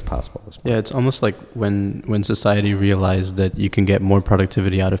friendly as possible at this point. Yeah, it's almost like when society realized that you can get more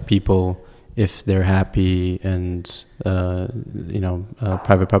productivity out of people if they're happy and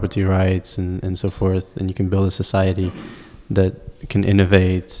private property rights and so forth, and you can build a society that can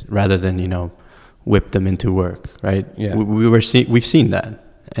innovate rather than whip them into work, right? Yeah. We've seen that,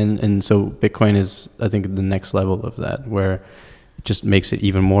 and so Bitcoin is, I think, the next level of that, where it just makes it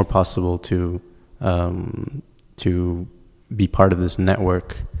even more possible to be part of this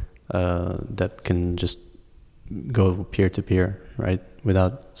network that can just go peer to peer, right,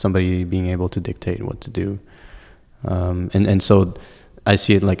 without somebody being able to dictate what to do, and so I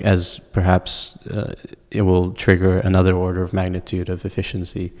see it like as perhaps it will trigger another order of magnitude of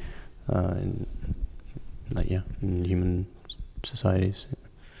efficiency in human societies.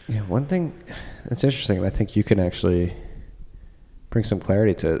 Yeah, one thing that's interesting, and I think you can actually bring some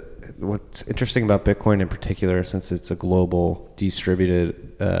clarity to it. What's interesting about Bitcoin in particular, since it's a global distributed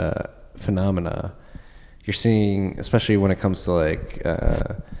phenomena, you're seeing, especially when it comes to like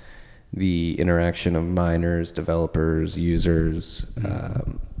the interaction of miners, developers, users.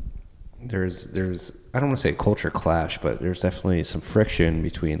 There's I don't want to say a culture clash, but there's definitely some friction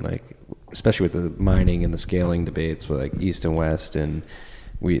between, like, especially with the mining and the scaling debates with like East and West, and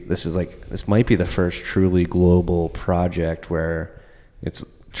this might be the first truly global project where it's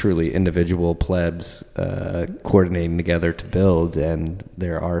truly individual plebs coordinating together to build, and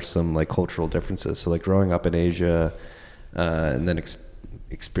there are some like cultural differences. So like growing up in Asia and then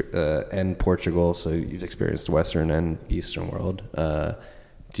and Portugal, so you've experienced the Western and Eastern world.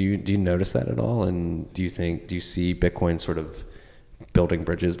 Do you notice that at all? And do you see Bitcoin sort of building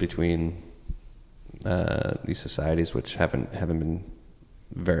bridges between these societies, which haven't been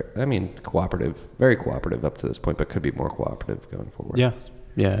very cooperative up to this point, but could be more cooperative going forward?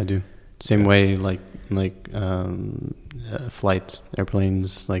 Yeah, I do. Same way, like flight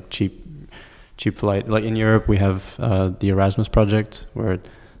airplanes, like cheap flight. Like in Europe, we have the Erasmus project, where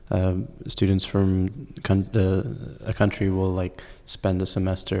students from a country will like spend a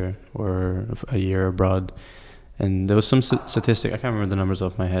semester or a year abroad. And there was some statistic, I can't remember the numbers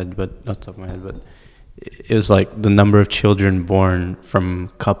off my head, but not top of my head, but it was like the number of children born from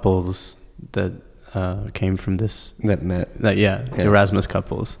couples that came from this Erasmus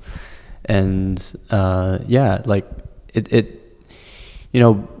couples. And like it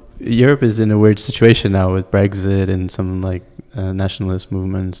Europe is in a weird situation now with Brexit and some like nationalist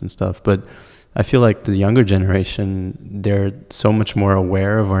movements and stuff, but I feel like the younger generation, they're so much more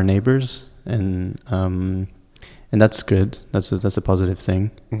aware of our neighbors, and that's good. That's a positive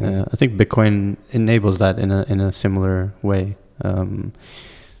thing. Mm-hmm. I think Bitcoin enables that in a similar way. I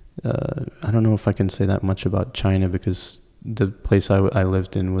don't know if I can say that much about China, because the place I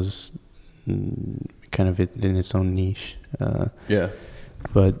lived in was kind of in its own niche.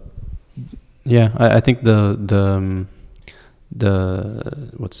 But yeah, I think the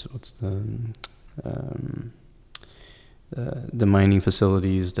mining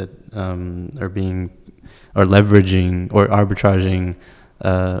facilities that are leveraging or arbitraging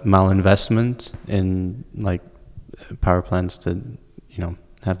malinvestment in like power plants that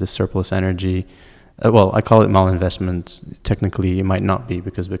have this surplus energy. Well, I call it malinvestment. Technically, it might not be,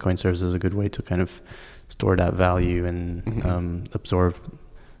 because Bitcoin serves as a good way to kind of store that value and absorb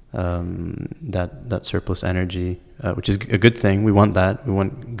that surplus energy, which is a good thing. We want that. We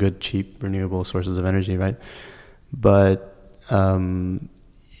want good, cheap, renewable sources of energy, right? But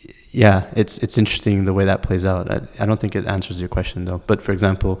yeah, it's interesting the way that plays out. I don't think it answers your question though. But for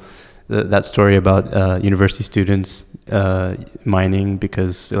example, that story about university students mining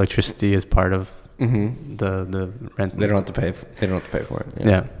because electricity is part of the rent. They don't have to pay. They don't have to pay for it.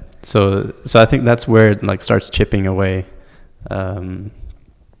 Yeah. So I think that's where it like starts chipping away.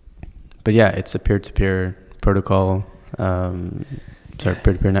 But yeah, it's a peer-to-peer protocol,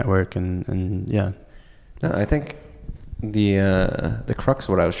 peer-to-peer network, and yeah. No, I think the crux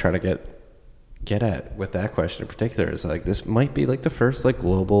of what I was trying to get at with that question in particular is like this might be like the first like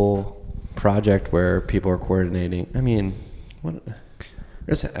global project where people are coordinating. I mean, what?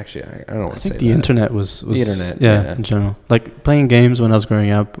 There's actually I don't want to say I think the internet was the internet. Yeah, in general. Like playing games when I was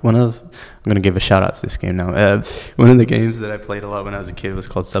growing up. I'm going to give a shout out to this game now. One of the games that I played a lot when I was a kid was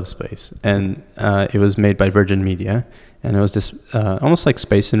called Subspace, and it was made by Virgin Media, and it was this almost like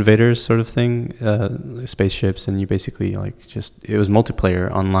Space Invaders sort of thing, spaceships, and you basically it was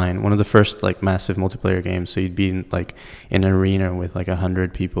multiplayer online. One of the first like massive multiplayer games. So you'd be in an arena with like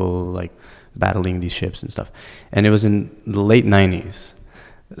 100 people like battling these ships and stuff, and it was in the late 90s.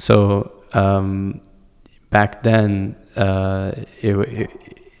 So back then, I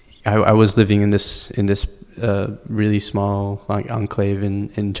was living in this really small enclave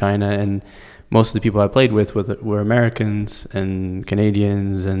in China, and most of the people I played with were Americans and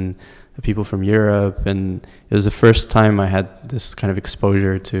Canadians and people from Europe, and it was the first time I had this kind of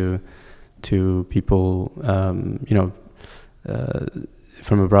exposure to people,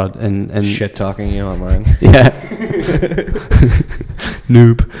 from abroad and shit talking you online. Yeah.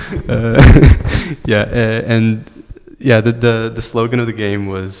 Noob. The slogan of the game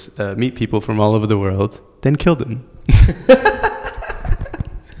was meet people from all over the world, then kill them.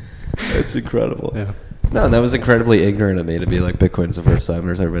 That's incredible. Yeah. No, that was incredibly ignorant of me to be like Bitcoin's the first time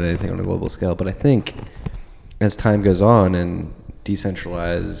there's ever been anything on a global scale. But I think as time goes on and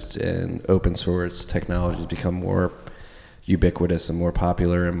decentralized and open source technologies become more ubiquitous and more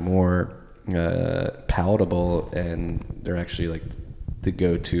popular and more palatable, and they're actually like the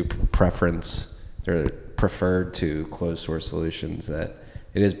go-to preference, they're preferred to closed source solutions, that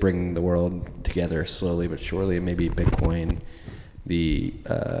it is bringing the world together slowly but surely. And maybe Bitcoin, the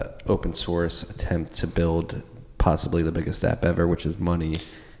open source attempt to build possibly the biggest app ever, which is money,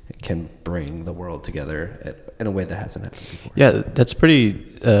 can bring the world together in a way that hasn't happened before. Yeah, that's pretty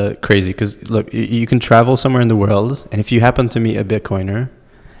crazy because, look, you can travel somewhere in the world, and if you happen to meet a Bitcoiner,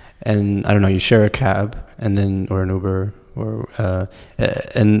 and I don't know, you share a cab and then or an Uber or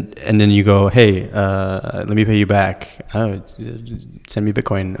and then you go, hey, let me pay you back. Oh, send me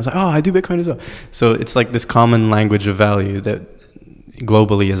Bitcoin. I was like, oh, I do Bitcoin as well. So it's like this common language of value that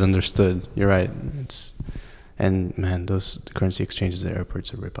globally is understood. You're right. And man, those currency exchanges at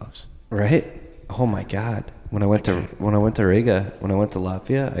airports are ripoffs. Right? Oh my God! When I went to Riga, when I went to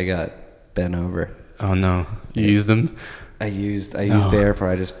Latvia, I got bent over. Oh no! You used them? I used the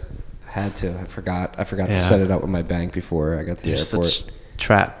airport. I just had to. I forgot to set it up with my bank before I got to the airport. Such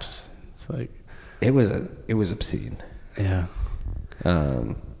traps. It's like it was obscene. Yeah.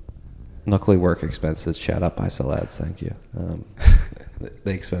 Luckily, work expenses. Shout out Buy-Sell Ads. Thank you.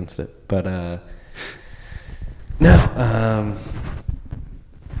 They expensed it, but no.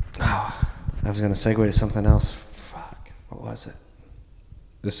 I was gonna segue to something else. Fuck, what was it?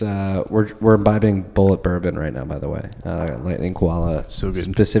 This we're imbibing Bullet Bourbon right now, by the way. Lightning Koala so good.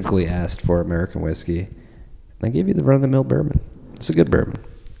 Specifically asked for American whiskey, and I gave you the run-of-the-mill bourbon. It's a good bourbon.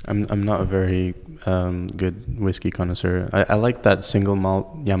 I'm not a very good whiskey connoisseur. I like that single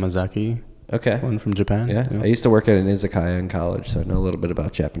malt Yamazaki. Okay. One from Japan. Yeah. I used to work at an izakaya in college, so I know a little bit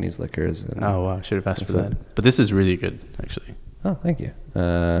about Japanese liquors. And oh wow, should have asked for that. But this is really good, actually. Oh, thank you.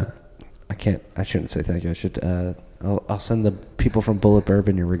 I shouldn't say thank you. I should. I'll send the people from Bullet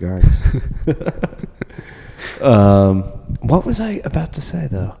Bourbon your regards. What was I about to say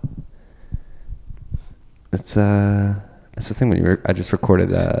though? It's the thing when I just recorded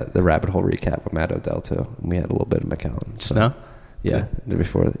the Rabbit Hole recap with Matt Odell too, and we had a little bit of Macallan. Just now? Yeah,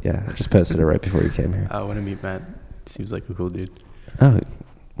 before. Yeah, I just posted it right before you came here. I want to meet Matt. Seems like a cool dude. Oh,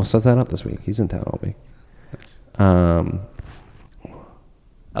 we'll set that up this week. He's in town all week. Nice.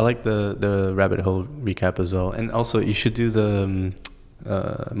 I like the Rabbit Hole recap as well, and also you should do the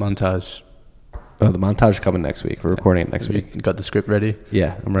montage. Oh, the montage coming next week. We're recording it next week. You got the script ready?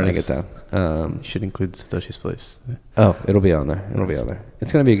 Yeah, I'm writing it down. You should include Satoshi's place. Oh, it'll be on there. It'll be on there.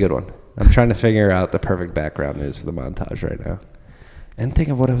 It's gonna be a good one. I'm trying to figure out the perfect background news for the montage right now, and think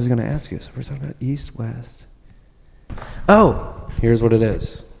of what I was gonna ask you. So we're talking about East, West. Oh, here's what it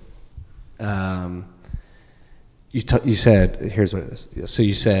is. You said, here's what it is. So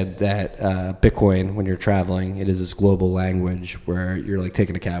you said that Bitcoin, when you're traveling, it is this global language where you're like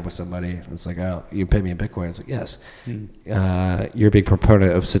taking a cab with somebody. And it's like, oh, you pay me in Bitcoin. It's like, yes. You're a big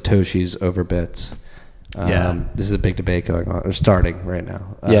proponent of Satoshis over bits. This is a big debate going on, or starting right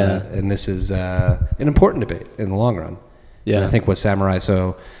now. And this is an important debate in the long run. Yeah. And I think with Samurai,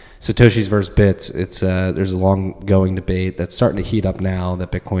 so Satoshis versus bits, it's there's a long going debate that's starting to heat up now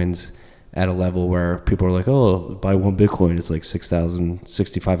that Bitcoin's at a level where people are like, oh, buy one Bitcoin, it's like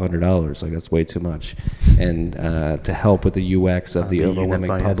 $6,500. Like, that's way too much. And to help with the UX of the overwhelming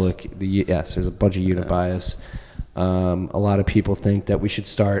public, there's a bunch of unit bias. A lot of people think that we should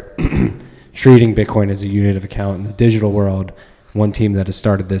start treating Bitcoin as a unit of account in the digital world. One team that has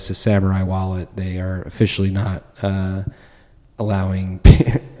started this is Samurai Wallet. They are officially not allowing,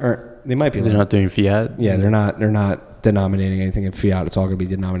 or they might be. They're not doing fiat. Yeah, they're not denominating anything in fiat. It's all going to be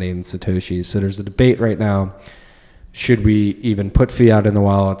denominated in Satoshis. So there's a debate right now. Should we even put fiat in the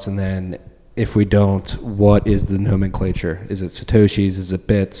wallets? And then if we don't, what is the nomenclature? Is it Satoshis? Is it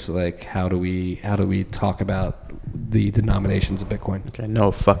bits? Like, how do we talk about the denominations of Bitcoin? Okay,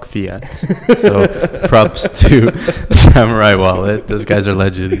 no, fuck fiat. So props to Samurai Wallet. Those guys are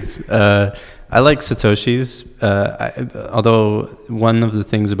legends. I like Satoshis, although one of the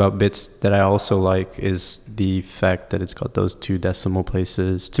things about bits that I also like is the fact that it's got those 2 decimal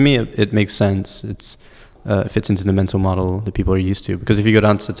places. To me, it makes sense. It fits into the mental model that people are used to. Because if you go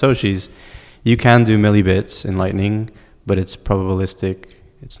down to Satoshis, you can do millibits in Lightning, but it's probabilistic.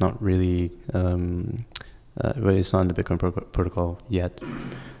 It's not really, but it's not in the Bitcoin protocol yet.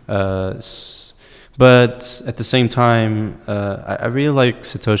 But at the same time, I really like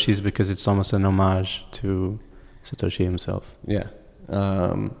Satoshis because it's almost an homage to Satoshi himself. Yeah.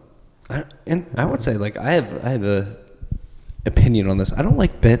 And I would say, like, I have a opinion on this. I don't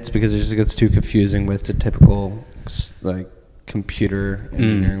like bits because it just gets too confusing with the typical, like, computer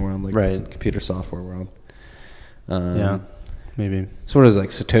engineering world, like computer software world. Yeah, maybe. Sort of like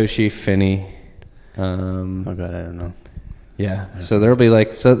Satoshi, Finney. Oh, God, I don't know. Yeah, so there'll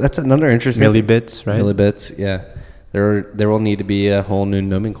be so that's another interesting millibits, right? Millibits, yeah. There will need to be a whole new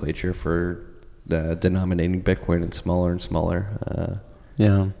nomenclature for denominating Bitcoin in smaller and smaller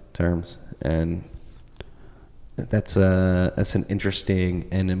terms, and that's an interesting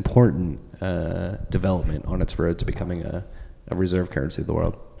and important development on its road to becoming a reserve currency of the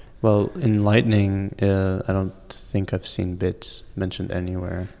world. Well, in Lightning, I don't think I've seen bits mentioned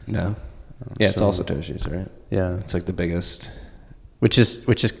anywhere. No. Yeah, it's all Satoshis, right? Yeah, it's like the biggest. Which is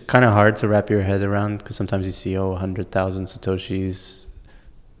kind of hard to wrap your head around because sometimes you see 100,000 Satoshis,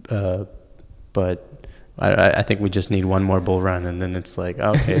 but I think we just need one more bull run and then it's like,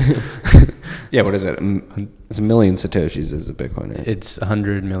 okay. Yeah, what is it? It's 1 million Satoshis is a Bitcoin, right? It's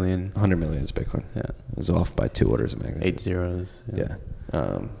 100 million. 100 million is Bitcoin. Yeah, it's off by 2 orders of magnitude. 8 zeros. Yeah.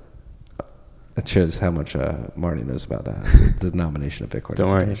 That shows how much Marty knows about the denomination of Bitcoin.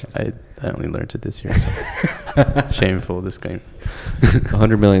 Don't worry, I only learned it this year. So. Shameful disclaimer.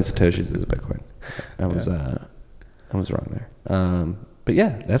 100 million Satoshis is a Bitcoin. I was wrong there. But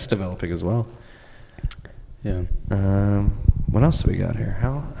yeah, that's developing as well. Yeah. What else do we got here?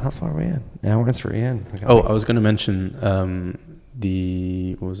 How far are we in? Hour and 3 in. I was going to mention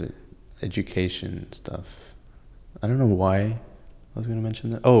what was it? Education stuff. I don't know why I was going to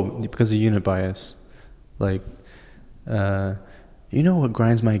mention that. Oh, because of unit bias. Like, what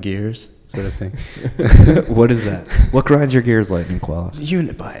grinds my gears? Sort of thing. What is that? What grinds your gears, Lightning Koala?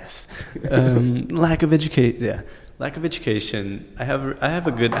 Unit bias. Lack of education. Yeah. Lack of education. I have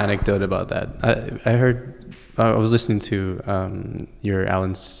a good anecdote about that. I was listening to your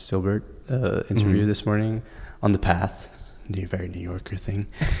Alan Silbert interview this morning on The Path, very New Yorker thing.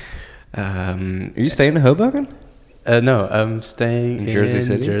 Are you staying in Hoboken? No, I'm staying in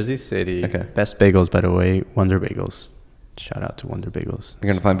Jersey City. Okay. Best bagels, by the way, Wonder Bagels. Shout out to Wonder Bagels. You're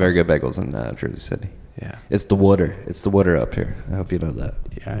going to find very good bagels in Jersey City. Yeah. It's the water. It's the water up here. I hope you know that.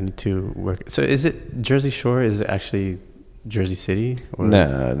 Yeah, I need to work. So is it Jersey Shore? Is it actually Jersey City? Or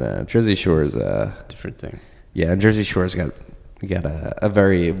no. Jersey Shore is a different thing. Yeah, and Jersey Shore's got a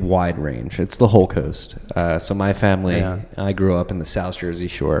very wide range. It's the whole coast. So my family, I grew up in the South Jersey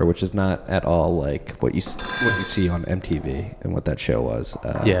Shore, which is not at all like what you see on MTV and what that show was.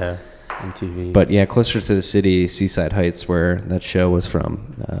 MTV. But yeah, closer to the city, Seaside Heights, where that show was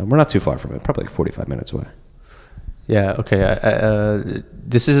from. We're not too far from it, probably like 45 minutes away. Yeah, okay.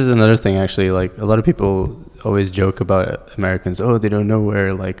 This is another thing, actually. Like, a lot of people always joke about Americans. Oh, they don't know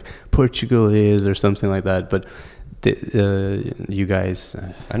where, like, Portugal is or something like that. But you guys...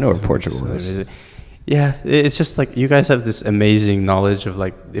 I know where Portugal is. Yeah, it's just like you guys have this amazing knowledge of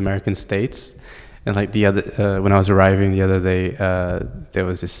like the American states, and like the other when I was arriving the other day, there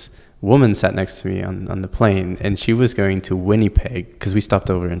was this woman sat next to me on the plane, and she was going to Winnipeg because we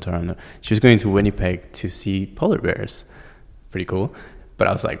stopped over in Toronto. She was going to Winnipeg to see polar bears. Pretty cool. But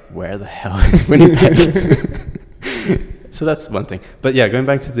I was like, where the hell is Winnipeg? So that's one thing. But yeah, going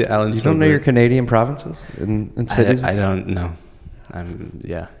back to the Alan You don't know your Canadian provinces and cities? I don't know.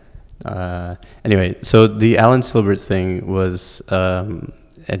 Yeah. Anyway, so the Alan Silbert thing was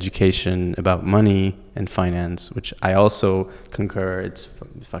education about money and finance, which I also concur. It's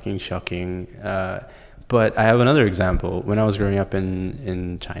fucking shocking. But I have another example. When I was growing up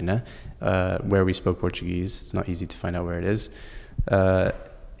in China, where we spoke Portuguese, it's not easy to find out where it is.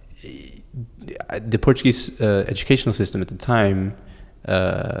 The Portuguese educational system at the time,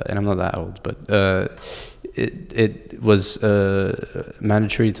 and I'm not that old, but it was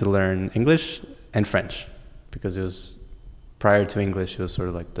mandatory to learn English and French, because it was prior to English, it was sort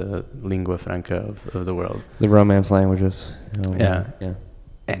of like the lingua franca of the world. The Romance languages. Yeah.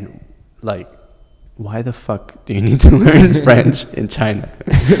 And like, why the fuck do you need to learn French in China?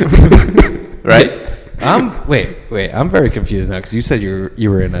 Right? Wait. I'm very confused now because you said you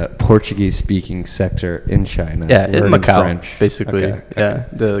were in a Portuguese-speaking sector in China. Yeah, in Macau, French. basically. Okay. Yeah,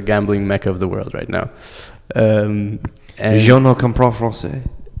 the gambling mecca of the world right now. And Je ne comprends français.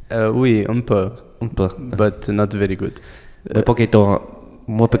 Oui, un peu, Un peu. but not very good. Muy poquito.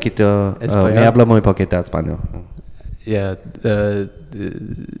 Español. Me habla muy poquito español. Yeah,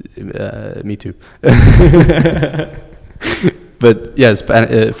 me too. But yeah,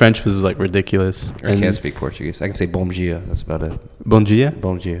 French was like ridiculous. I can't speak Portuguese. I can say bom dia. That's about it. Bom dia?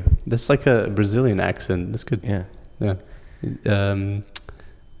 Bom dia. That's like a Brazilian accent. That's good. Yeah. Yeah.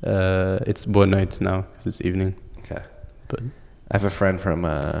 It's boa noite now because it's evening. Okay. But I have a friend from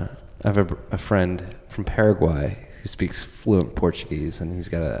a friend from Paraguay who speaks fluent Portuguese, and he's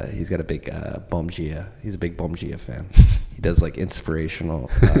got a big bom dia. He's a big bom dia fan. He does like inspirational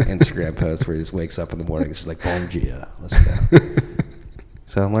Instagram posts where he just wakes up in the morning. It's just like bom dia. Let's go.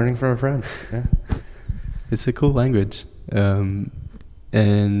 So I'm learning from a friend. Yeah. it's a cool language. And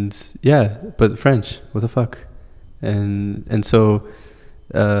yeah, but French, what the fuck? And so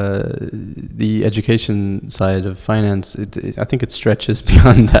the education side of finance, I think it stretches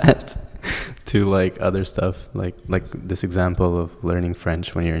beyond that to like other stuff, like this example of learning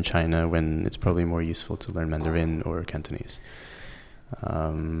French when you're in China, when it's probably more useful to learn Mandarin or Cantonese.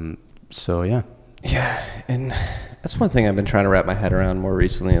 So yeah. Yeah, and that's one thing I've been trying to wrap my head around more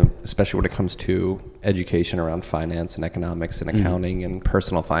recently, especially when it comes to education around finance and economics and accounting and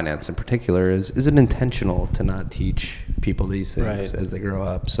personal finance in particular. Is it intentional to not teach people these things as they grow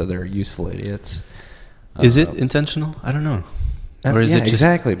up so they're useful idiots? Is it intentional? I don't know. Or is it just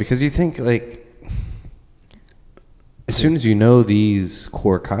exactly, because you think like as soon as you know these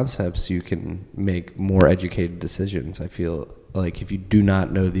core concepts, you can make more educated decisions. I feel like if you do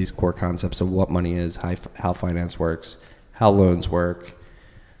not know these core concepts of what money is, how finance works, how loans work,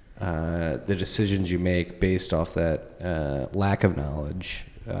 the decisions you make based off that lack of knowledge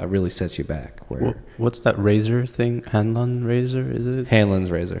really sets you back. What's that razor thing? Hanlon razor, is it?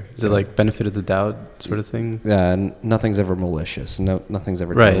 Hanlon's razor. Is it like benefit of the doubt sort of thing? Nothing's ever malicious. Nothing's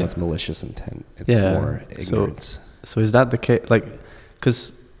ever done with malicious intent. It's more ignorance. So is that the case? Like,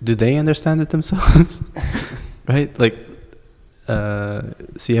 because do they understand it themselves? Right? Like,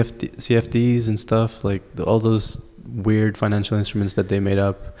 CFDs and stuff, like all those weird financial instruments that they made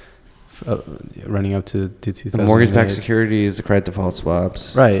up running up to 2008. The mortgage-backed securities, the credit default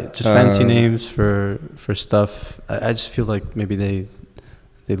swaps. Right, just fancy names for stuff. I just feel like maybe they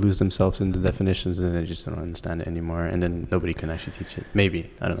lose themselves in the definitions and they just don't understand it anymore, and then nobody can actually teach it. Maybe,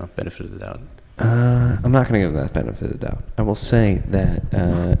 I don't know, benefit of the doubt. I'm not going to give them that benefit of the doubt. I will say that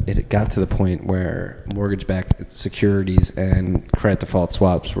it got to the point where mortgage-backed securities and credit default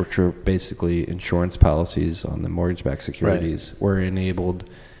swaps, which were basically insurance policies on the mortgage-backed securities, were enabled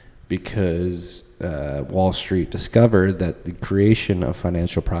because Wall Street discovered that the creation of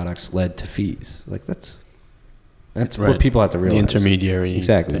financial products led to fees. Like that's what people have to realize. The intermediary.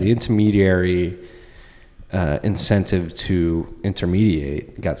 Exactly. The intermediary incentive to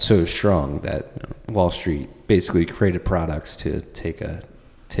intermediate got so strong that Wall Street basically created products to take a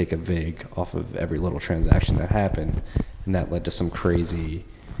vig off of every little transaction that happened, and that led to some crazy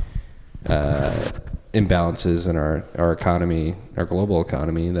imbalances in our economy, our global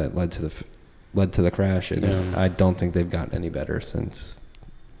economy, that led to the crash. And I don't think they've gotten any better since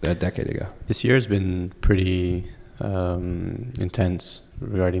a decade ago. This year's been pretty intense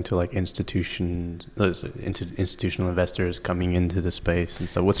regarding to like institutional investors coming into the space and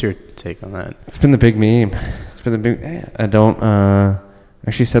stuff. What's your take on that? It's been the big meme. It's been the big. I don't.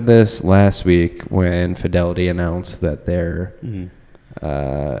 Actually said this last week when Fidelity announced that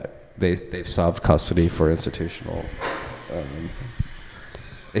they've solved custody for institutional.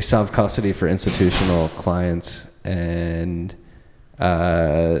 They solved custody for institutional clients, and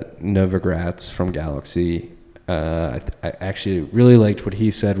Novogratz from Galaxy. I actually really liked what he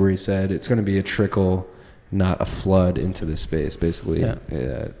said, where he said it's going to be a trickle, not a flood, into this space. Basically,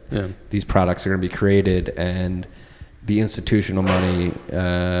 these products are going to be created, and the institutional money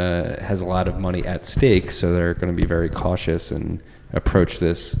has a lot of money at stake, so they're going to be very cautious and approach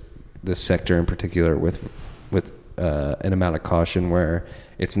this sector in particular with an amount of caution, where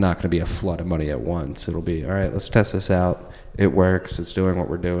it's not going to be a flood of money at once. It'll be, all right, let's test this out. It works. It's doing what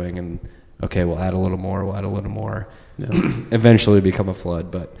we're doing, and okay, we'll add a little more. We'll add a little more. Yeah. Eventually become a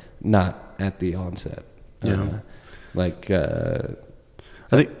flood, but not at the onset. Yeah. I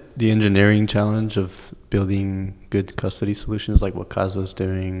think the engineering challenge of building good custody solutions, like what Kazo's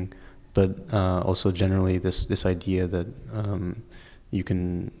doing, but also generally this idea that you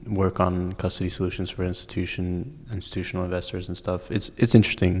can work on custody solutions for institutional investors and stuff. It's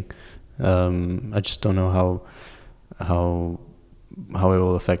interesting. I just don't know how it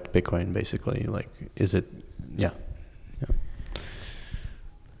will affect Bitcoin. Basically, like, is it? Yeah.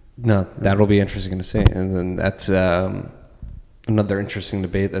 No, that'll be interesting to see, and then that's another interesting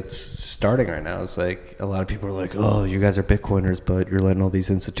debate that's starting right now. Is like a lot of people are like, "Oh, you guys are Bitcoiners, but you're letting all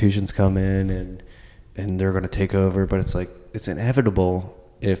these institutions come in and they're going to take over." But it's like, it's inevitable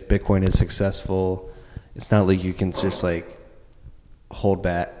if Bitcoin is successful. It's not like you can just like hold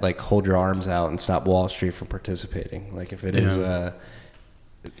your arms out and stop Wall Street from participating. Like if it is that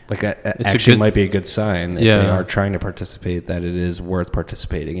actually might be a good sign if they are trying to participate, that it is worth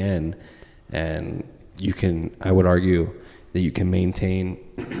participating in. And I would argue that you can maintain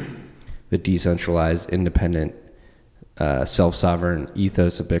the decentralized, independent, self-sovereign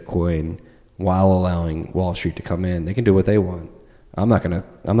ethos of Bitcoin while allowing Wall Street to come in. They can do what they want. I'm not gonna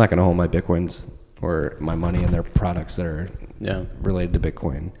hold my Bitcoins or my money in their products that are related to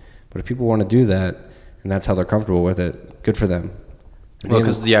Bitcoin. But if people want to do that, and that's how they're comfortable with it, good for them. Well,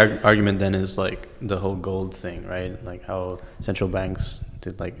 because the argument then is like the whole gold thing, right? Like how central banks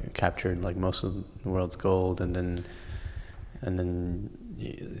did captured most of the world's gold, and then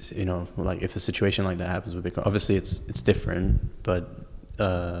like if a situation like that happens with Bitcoin, obviously it's different, but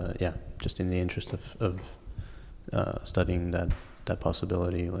just in the interest of studying that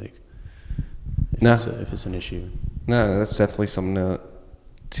possibility, if it's an issue. No, that's definitely something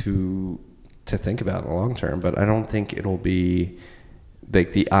to think about in the long term, but I don't think it'll be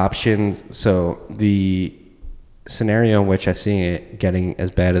like the options. So the scenario in which I see it getting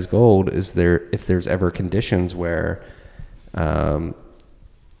as bad as gold is if there's ever conditions where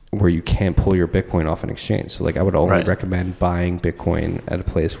you can't pull your Bitcoin off an exchange. So I would only recommend buying Bitcoin at a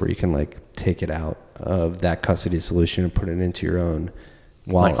place where you can take it out of that custody solution and put it into your own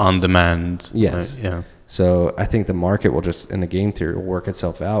wallet. On demand. Yes. Yeah. So I think the market will just, in the game theory, will work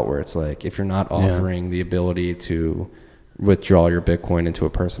itself out, where it's like, if you're not offering the ability to withdraw your Bitcoin into a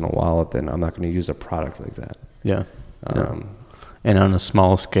personal wallet, then I'm not going to use a product like that. Yeah. And on a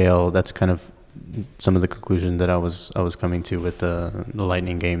small scale, that's kind of some of the conclusion that I was coming to with the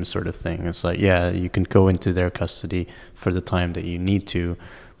Lightning Games sort of thing. It's like, you can go into their custody for the time that you need to,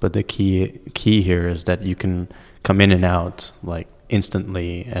 but the key here is that you can come in and out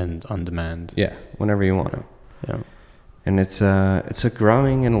instantly and on demand. Yeah, whenever you want to. Yeah. And it's a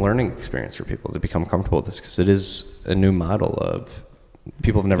growing and learning experience for people to become comfortable with this, because it is a new model of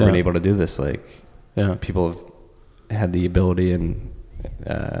people have never been able to do this. People have had the ability and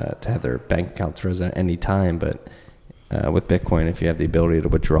to have their bank accounts frozen at any time, but with Bitcoin, if you have the ability to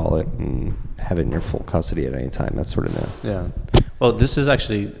withdraw it and have it in your full custody at any time, that's sort of new. Yeah. Well, this is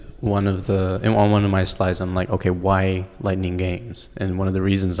actually on one of my slides. I'm like, okay, why Lightning Games? And one of the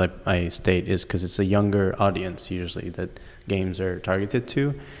reasons I state is because it's a younger audience usually that games are targeted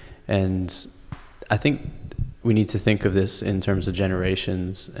to, and I think we need to think of this in terms of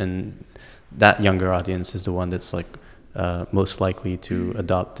generations, and that younger audience is the one that's most likely to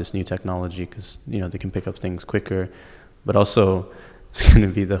adopt this new technology, because they can pick up things quicker, but also it's going to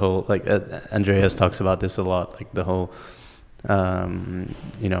be the whole Andreas talks about this a lot, the whole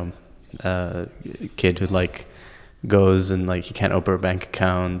kid who goes and he can't open a bank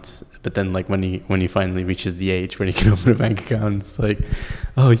account, but then like when he finally reaches the age when he can open a bank account, it's like,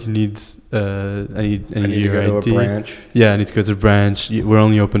 oh, you need I need your to go ID. to a branch. Yeah, I need to go to a branch. We're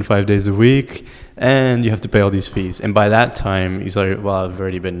only open 5 days a week, and you have to pay all these fees. And by that time, he's like, well, I've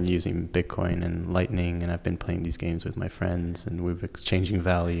already been using Bitcoin and Lightning, and I've been playing these games with my friends, and we're exchanging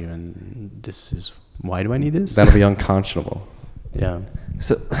value, and this is, why do I need this? That'll be unconscionable. Yeah.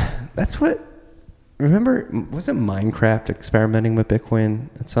 So that's what. Remember, wasn't Minecraft experimenting with Bitcoin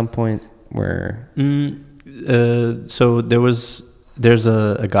at some point? Where so there's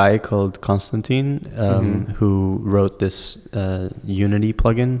a guy called Konstantin who wrote this Unity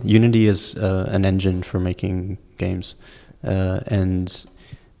plugin. Unity is an engine for making games, and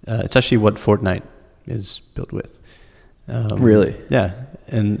it's actually what Fortnite is built with. Really? Yeah,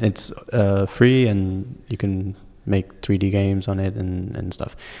 and it's free, and you can make 3D games on it and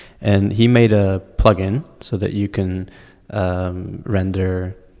stuff. And he made a plugin so that you can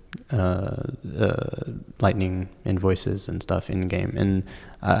render Lightning invoices and stuff in game. And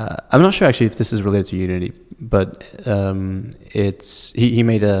I'm not sure actually if this is related to Unity, but it's he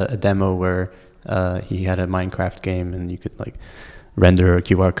made a demo where he had a Minecraft game, and you could like render a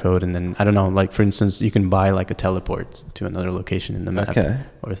QR code, and then I don't know, like for instance, you can buy like a teleport to another location in the map,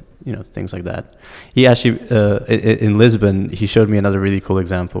 or things like that. He actually in Lisbon, he showed me another really cool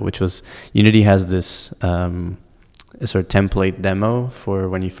example, which was Unity has this a sort of template demo for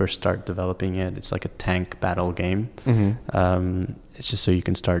when you first start developing it. It's like a tank battle game. It's just so you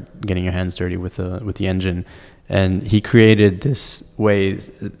can start getting your hands dirty with the engine. And he created this way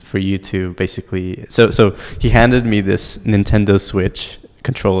for you to basically... So he handed me this Nintendo Switch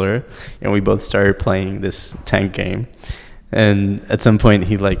controller, and we both started playing this tank game. And at some point,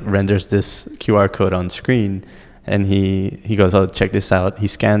 he like renders this QR code on screen, and he goes, "Oh, check this out." He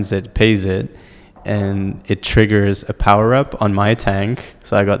scans it, pays it, and it triggers a power-up on my tank.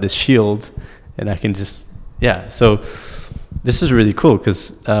 So I got this shield, and I can just... Yeah, so this is really cool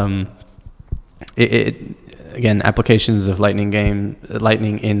because again, applications of Lightning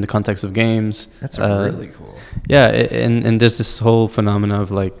in the context of games. That's really cool. Yeah, and there's this whole phenomena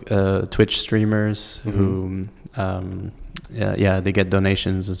of like Twitch streamers who, they get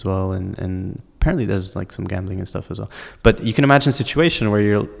donations as well, and apparently there's like some gambling and stuff as well. But you can imagine a situation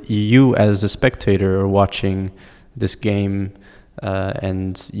where you as a spectator are watching this game,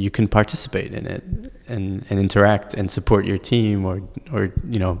 and you can participate in it and interact and support your team or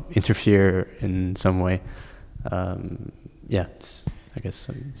interfere in some way. I guess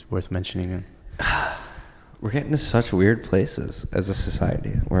it's worth mentioning. We're getting to such weird places as a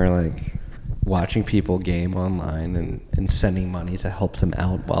society. We're like watching people game online and sending money to help them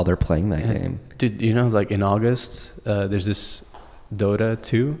out while they're playing that game. Did you know, like in August, there's this Dota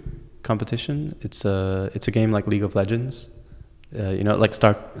 2 competition. It's a game like League of Legends. Like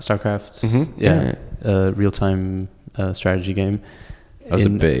StarCraft. Real-time strategy game. I was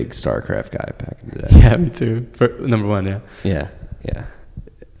a big StarCraft guy back in the day. Yeah, me too. For number one, yeah. Yeah.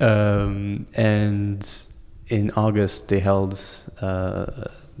 And in August, they held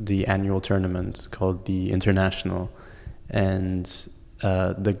the annual tournament called the International, and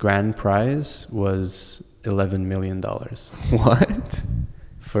the grand prize was $11 million. What?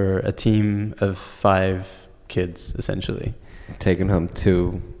 For a team of 5 kids, essentially. Taking home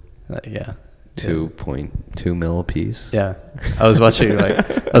 2.2 mil a piece. Yeah. I was watching, I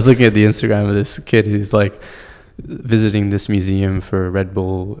was looking at the Instagram of this kid who's like visiting this museum for Red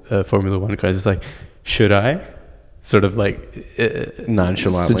Bull Formula 1 cars. It's like, should I? Sort of like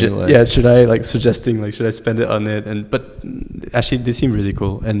nonchalantly. should I like suggesting like should I spend it on it? But actually they seem really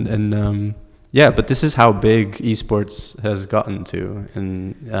cool. And but this is how big esports has gotten to,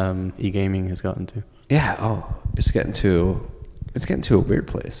 and e-gaming has gotten to. Yeah. Oh, it's getting to a weird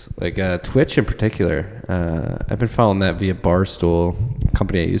place. Like Twitch in particular. I've been following that via Barstool, a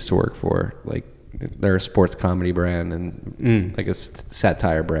company I used to work for. Like they're a sports comedy brand and like a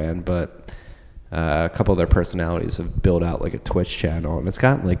satire brand, but a couple of their personalities have built out like a Twitch channel, and it's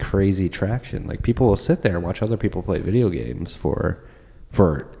gotten like crazy traction. Like people will sit there and watch other people play video games for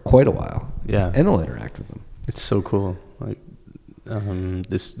quite a while. Yeah, and they'll interact with them. It's so cool. Like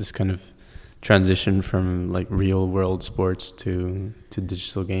this kind of transition from like real world sports to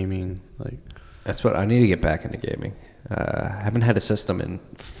digital gaming. Like that's what I need to get back into gaming. I haven't had a system in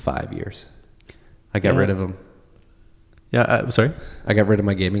 5 years. I got rid of them. Yeah, sorry? I got rid of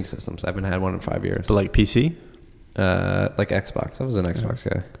my gaming systems. I haven't had one in 5 years. But like PC? Like Xbox. I was an Xbox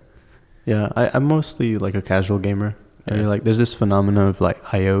guy. Yeah, I'm mostly like a casual gamer. Yeah. Like there's this phenomenon of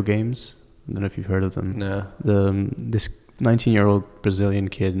like IO games. I don't know if you've heard of them. No. This 19-year-old Brazilian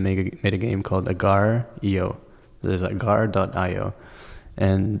kid made a game called Agar.io. There's Agar.io.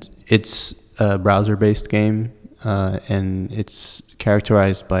 and it's a browser-based game, and it's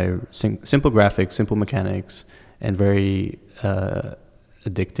characterized by simple graphics, simple mechanics, and very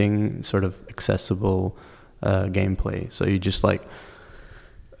addicting, sort of accessible gameplay. So you just like,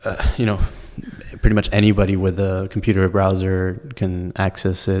 pretty much anybody with a computer or browser can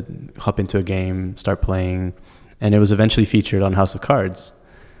access it, hop into a game, start playing, and it was eventually featured on House of Cards.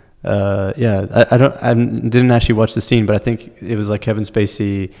 I didn't actually watch the scene, but I think it was like Kevin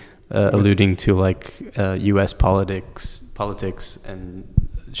Spacey alluding to like U.S. politics and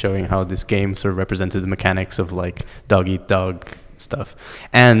showing how this game sort of represented the mechanics of like dog eat dog stuff.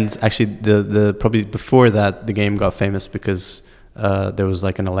 And actually, the probably before that, the game got famous because there was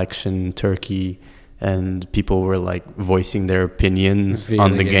like an election in Turkey, and people were like voicing their opinions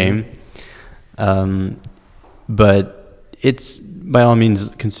on the game. But it's by all means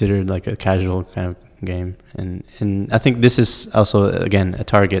considered like a casual kind of game, and I think this is also again a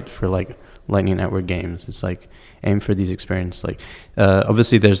target for like Lightning Network games. It's like aim for these experiences. Like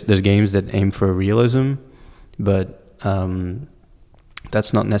obviously there's games that aim for realism, but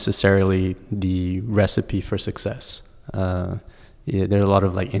that's not necessarily the recipe for success. There are a lot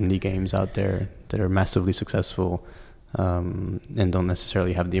of like indie games out there that are massively successful and don't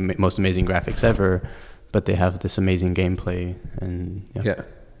necessarily have the most amazing graphics ever, but they have this amazing gameplay. And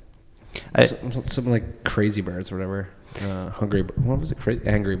something like Crazy Birds or whatever. What was it?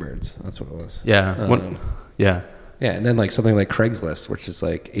 Angry Birds. That's what it was. Yeah, and then like something like Craigslist, which is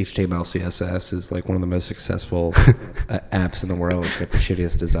like HTML, CSS, is like one of the most successful apps in the world. It's got the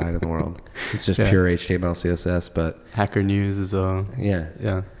shittiest design in the world. It's just pure HTML, CSS, but Hacker News as well.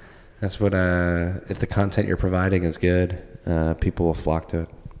 Yeah. That's what. If the content you're providing is good, people will flock to it.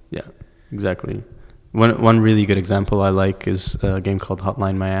 Yeah, exactly. One really good example I like is a game called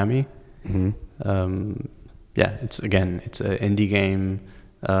Hotline Miami. Mm-hmm. It's an indie game.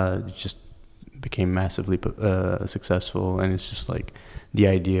 Just became massively successful, and it's just like the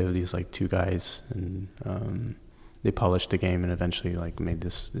idea of these like two guys, and they polished the game and eventually like made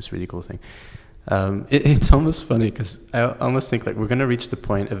this really cool thing. It's almost funny because I almost think like we're gonna reach the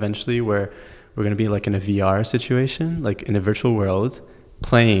point eventually where we're gonna be like in a VR situation, like in a virtual world,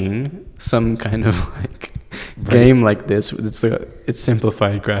 playing some kind of like game like this. It's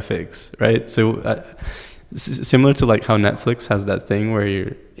simplified graphics, right? So similar to like how Netflix has that thing where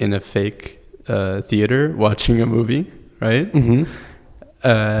you're in a fake theater watching a movie, right? Mm-hmm.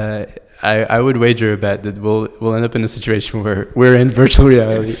 I would wager a bet that we'll end up in a situation where we're in virtual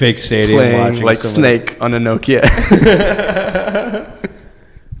reality, fake stadium, playing watching like Snake on a Nokia.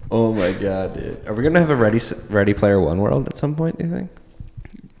 Oh my god, dude! Are we gonna have a Ready Player One world at some point? Do you think?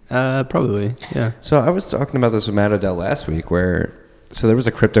 Probably, yeah. So I was talking about this with Matt Odell last week, so there was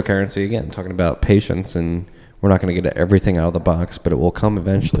a cryptocurrency again, talking about patience, and we're not going to get everything out of the box, but it will come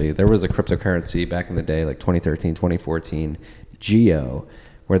eventually. There was a cryptocurrency back in the day, like 2013, 2014, Geo,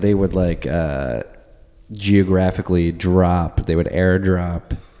 where they would like geographically they would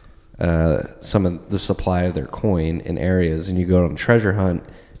airdrop some of the supply of their coin in areas, and you go on a treasure hunt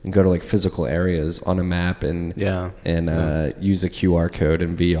and go to like physical areas on a map and use a QR code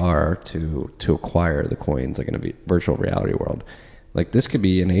in VR to acquire the coins, like in a virtual reality world. Like this could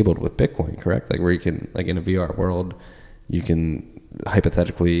be enabled with Bitcoin, correct? Like where you can, like in a VR world, you can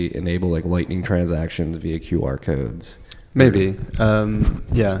hypothetically enable like Lightning transactions via QR codes. Maybe.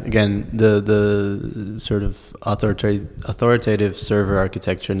 Again, the sort of authoritative server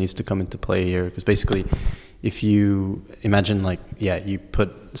architecture needs to come into play here, because basically if you imagine like, you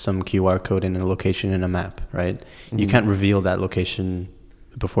put some QR code in a location in a map, right? Mm-hmm. You can't reveal that location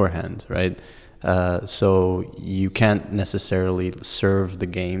beforehand, right? So you can't necessarily serve the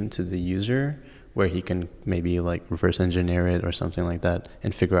game to the user where he can maybe like reverse engineer it or something like that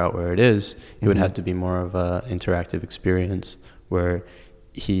and figure out where it is. It would have to be more of a interactive experience where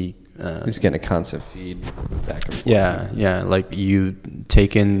he's getting a constant feed back and forth. Yeah. Like you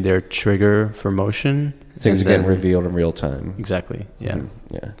take in their trigger for motion. Things are getting revealed in real time. Exactly. Yeah. Mm-hmm.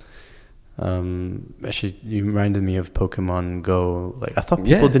 Yeah. Actually, you reminded me of Pokemon Go. Like I thought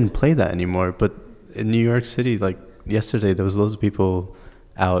people didn't play that anymore, but in New York City, like yesterday, there was loads of people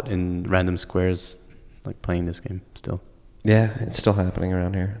out in random squares, like playing this game still. Yeah, it's still happening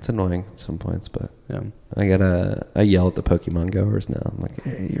around here. It's annoying at some points, but yeah. I yell at the Pokemon goers now. I'm like,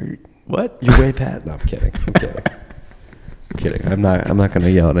 hey, you're way past. No, I'm kidding. I'm kidding. I'm not going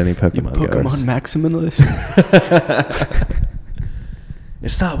to yell at any Pokemon goers. Pokemon maximalist.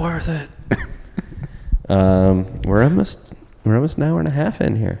 It's not worth it. We're almost an hour and a half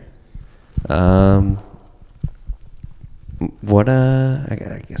in here. I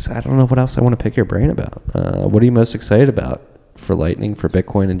guess I don't know what else I want to pick your brain about. What are you most excited about for Lightning, for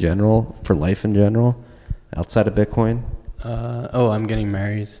Bitcoin in general, for life in general, outside of Bitcoin? I'm getting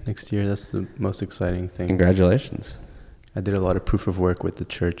married next year. That's the most exciting thing. Congratulations. I did a lot of proof of work with the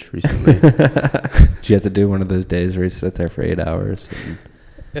church recently. Did you have to do one of those days where you sit there for 8 hours?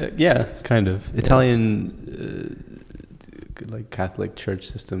 Yeah, kind of. Yeah. Italian like Catholic church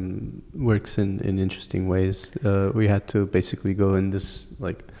system works in interesting ways. We had to basically go in this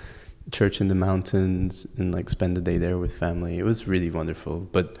like church in the mountains and like spend the day there with family. It was really wonderful,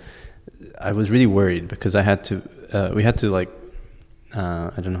 but I was really worried because we had to like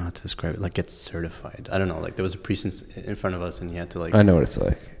I don't know how to describe it, like get certified. I don't know, like there was a priest in front of us and he had to like... I know what it's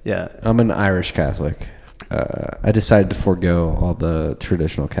like. Yeah. I'm an Irish Catholic. I decided to forego all the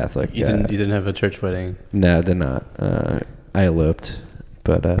traditional Catholic. You didn't have a church wedding? No, I did not. I eloped,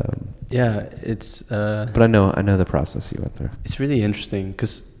 but... yeah, it's... but I know the process you went through. It's really interesting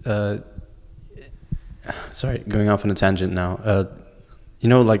because... sorry, going off on a tangent now. You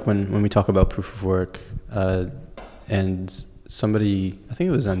know, like when we talk about proof of work, and somebody, I think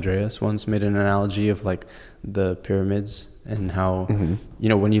it was Andreas, once made an analogy of like the pyramids and how, you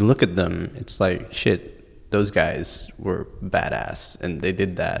know, when you look at them, it's like, shit, those guys were badass and they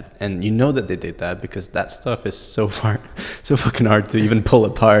did that. And you know that they did that because that stuff is so fucking hard to even pull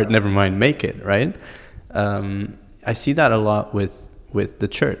apart, never mind make it, right? I see that a lot with the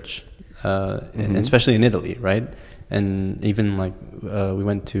church, and especially in Italy, right? And even like we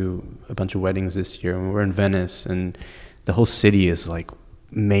went to a bunch of weddings this year and we were in Venice and the whole city is like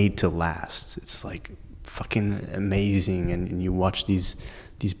made to last. It's like fucking amazing, and you watch these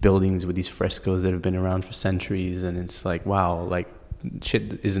buildings with these frescoes that have been around for centuries, and it's like, wow, like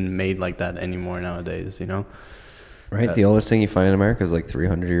shit isn't made like that anymore nowadays, you know? Right, the oldest thing you find in America is like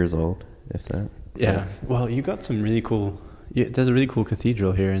 300 years old, if that. Yeah, well, you got some really cool... Yeah, there's a really cool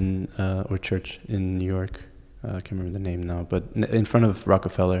cathedral here or church in New York. I can't remember the name now, but in front of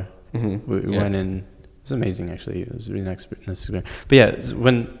Rockefeller. We went in. It was amazing, actually. It was a really nice experience. But yeah,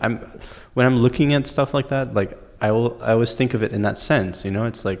 when I'm looking at stuff like that, like I always think of it in that sense. You know,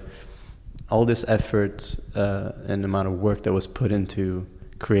 it's like all this effort and amount of work that was put into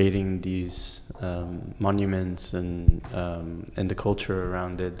creating these monuments and the culture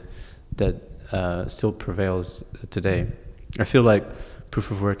around it that still prevails today. I feel like proof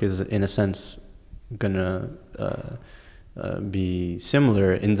of work is, in a sense, gonna be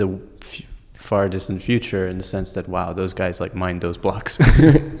similar in the far distant future, in the sense that, wow, those guys like mined those blocks.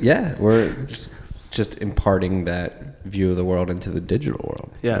 Yeah, we're just imparting that view of the world into the digital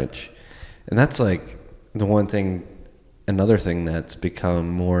world. Yeah, and that's like the one thing. Another thing that's become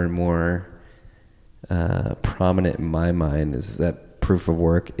more and more prominent in my mind is that proof of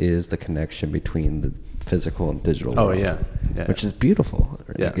work is the connection between the physical and digital world. Yeah, which is beautiful.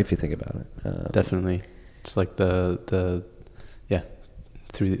 Yeah, if you think about it. Definitely, it's like the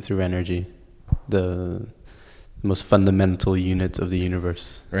through energy, the most fundamental unit of the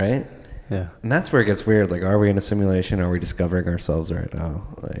universe. Right. Yeah, and that's where it gets weird. Like, are we in a simulation? Are we discovering ourselves right now?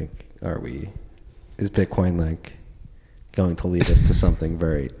 Like, is Bitcoin like going to lead us to something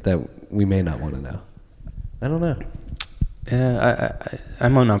that we may not want to know? I don't know. Yeah,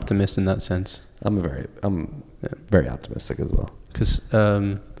 I'm an optimist in that sense. I'm very optimistic as well. Because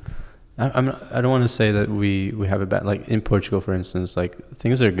I don't want to say that we have a bad, like in Portugal, for instance, like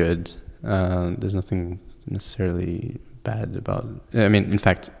things are good. There's nothing necessarily bad about it. I mean, in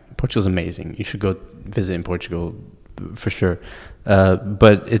fact, Portugal's amazing. You should go visit in Portugal for sure.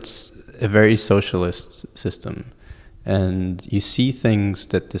 But it's a very socialist system, and you see things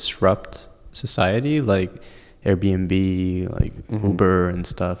that disrupt society, like Airbnb, like Uber and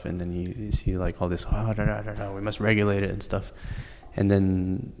stuff, and then you see like all this, we must regulate it and stuff, and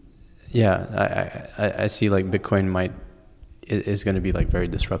then I see like Bitcoin is going to be like very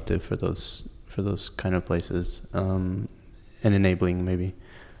disruptive for those kind of places, and enabling maybe,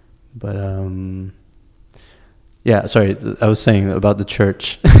 but sorry, I was saying about the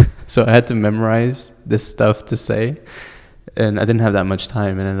church. So I had to memorize this stuff to say. And I didn't have that much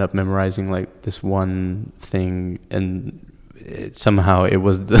time, and ended up memorizing like this one thing, and somehow it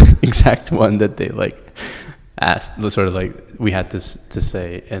was the exact one that they like asked, sort of like we had to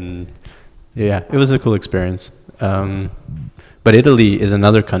say, and yeah, it was a cool experience. But Italy is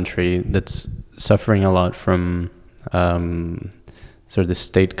another country that's suffering a lot from sort of the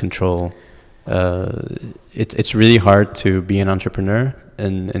state control. It's really hard to be an entrepreneur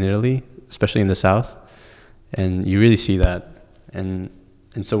in Italy, especially in the south. And you really see that, and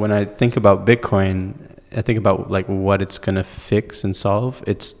so when I think about Bitcoin, I think about like what it's gonna fix and solve.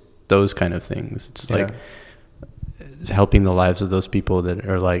 It's those kind of things. It's like helping the lives of those people that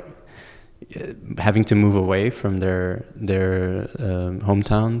are like having to move away from their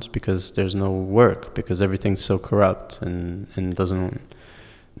hometowns because there's no work, because everything's so corrupt and doesn't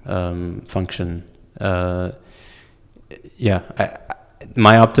function.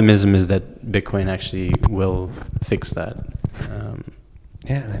 My optimism is that Bitcoin actually will fix that.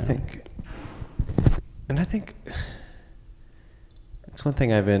 I think it's one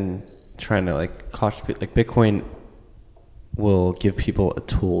thing I've been trying to like caution people. Like Bitcoin will give people a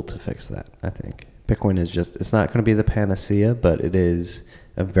tool to fix that. I think Bitcoin is it's not going to be the panacea, but it is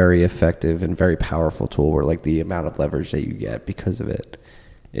a very effective and very powerful tool where like the amount of leverage that you get because of it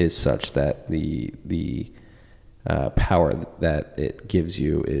is such that the power that it gives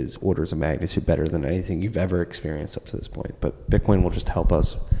you is orders of magnitude better than anything you've ever experienced up to this point. But Bitcoin will just help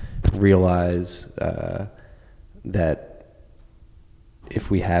us realize that if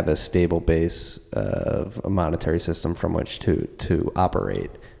we have a stable base of a monetary system from which to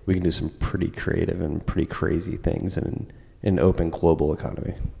operate, we can do some pretty creative and pretty crazy things in an open global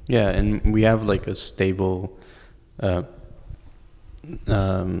economy. Yeah, and we have like a stable sort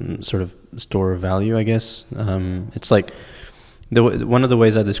of store of value, I guess. It's like one of the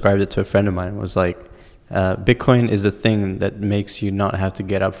ways I described it to a friend of mine was like, Bitcoin is the thing that makes you not have to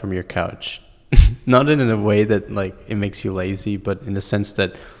get up from your couch. Not in a way that like it makes you lazy, but in the sense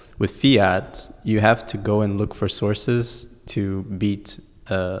that with fiat, you have to go and look for sources to beat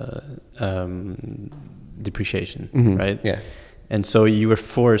depreciation, right? Yeah. And so you were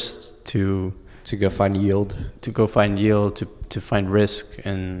forced to go find yield, to find risk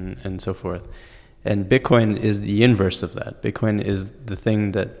and so forth. And Bitcoin is the inverse of that. Bitcoin is the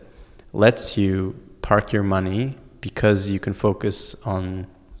thing that lets you park your money because you can focus on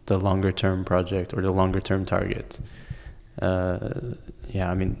the longer term project or the longer term target. I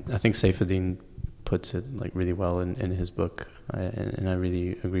mean, I think Saifedean puts it like really well in his book, and I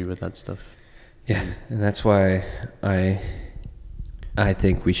really agree with that stuff. Yeah, and that's why I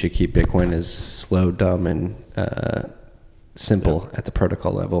think we should keep Bitcoin as slow, dumb, and simple at the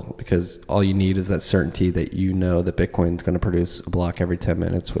protocol level, because all you need is that certainty that you know that Bitcoin is going to produce a block every 10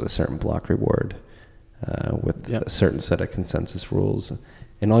 minutes with a certain block reward, with a certain set of consensus rules.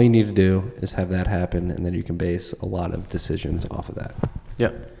 And all you need to do is have that happen, and then you can base a lot of decisions off of that. Yeah.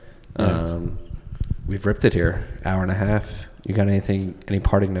 We've ripped it here, hour and a half. You got any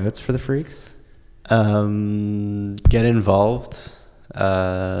parting notes for the freaks? Get involved,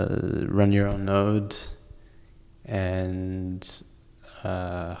 run your own node, and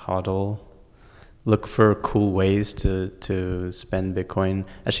hodl. Look for cool ways to spend Bitcoin.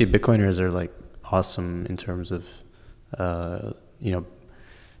 Actually, Bitcoiners are like awesome in terms of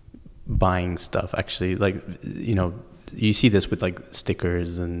buying stuff. Actually, like you see this with like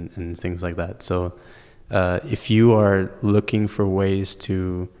stickers and things like that. So if you are looking for ways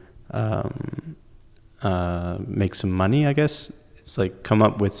to make some money, I guess it's like come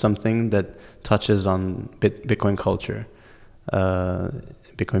up with something that touches on Bitcoin culture,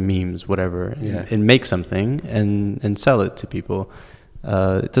 Bitcoin memes, whatever, and make something and sell it to people.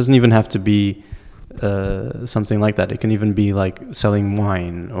 It doesn't even have to be something like that. It can even be like selling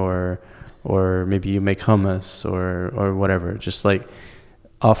wine, or maybe you make hummus or whatever. Just like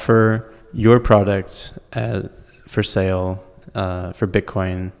offer your product for sale for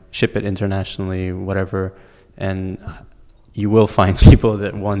Bitcoin, ship it internationally, whatever, and you will find people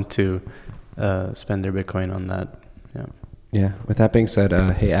that want to spend their Bitcoin on that. Yeah. With that being said,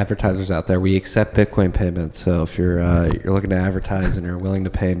 hey, advertisers out there, we accept Bitcoin payments. So if you're looking to advertise and are willing to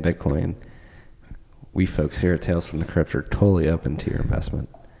pay in Bitcoin, we folks here at Tales from the Crypt are totally open to your investment.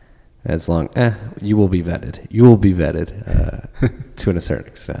 As long, you will be vetted. You will be vetted to a certain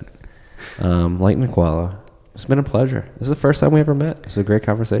extent. Light and Koala, it's been a pleasure. This is the first time we ever met. It's a great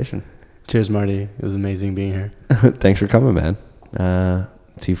conversation. Cheers, Marty. It was amazing being here. Thanks for coming, man. To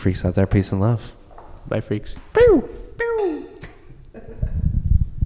you freaks out there, peace and love. Bye, freaks. Pew!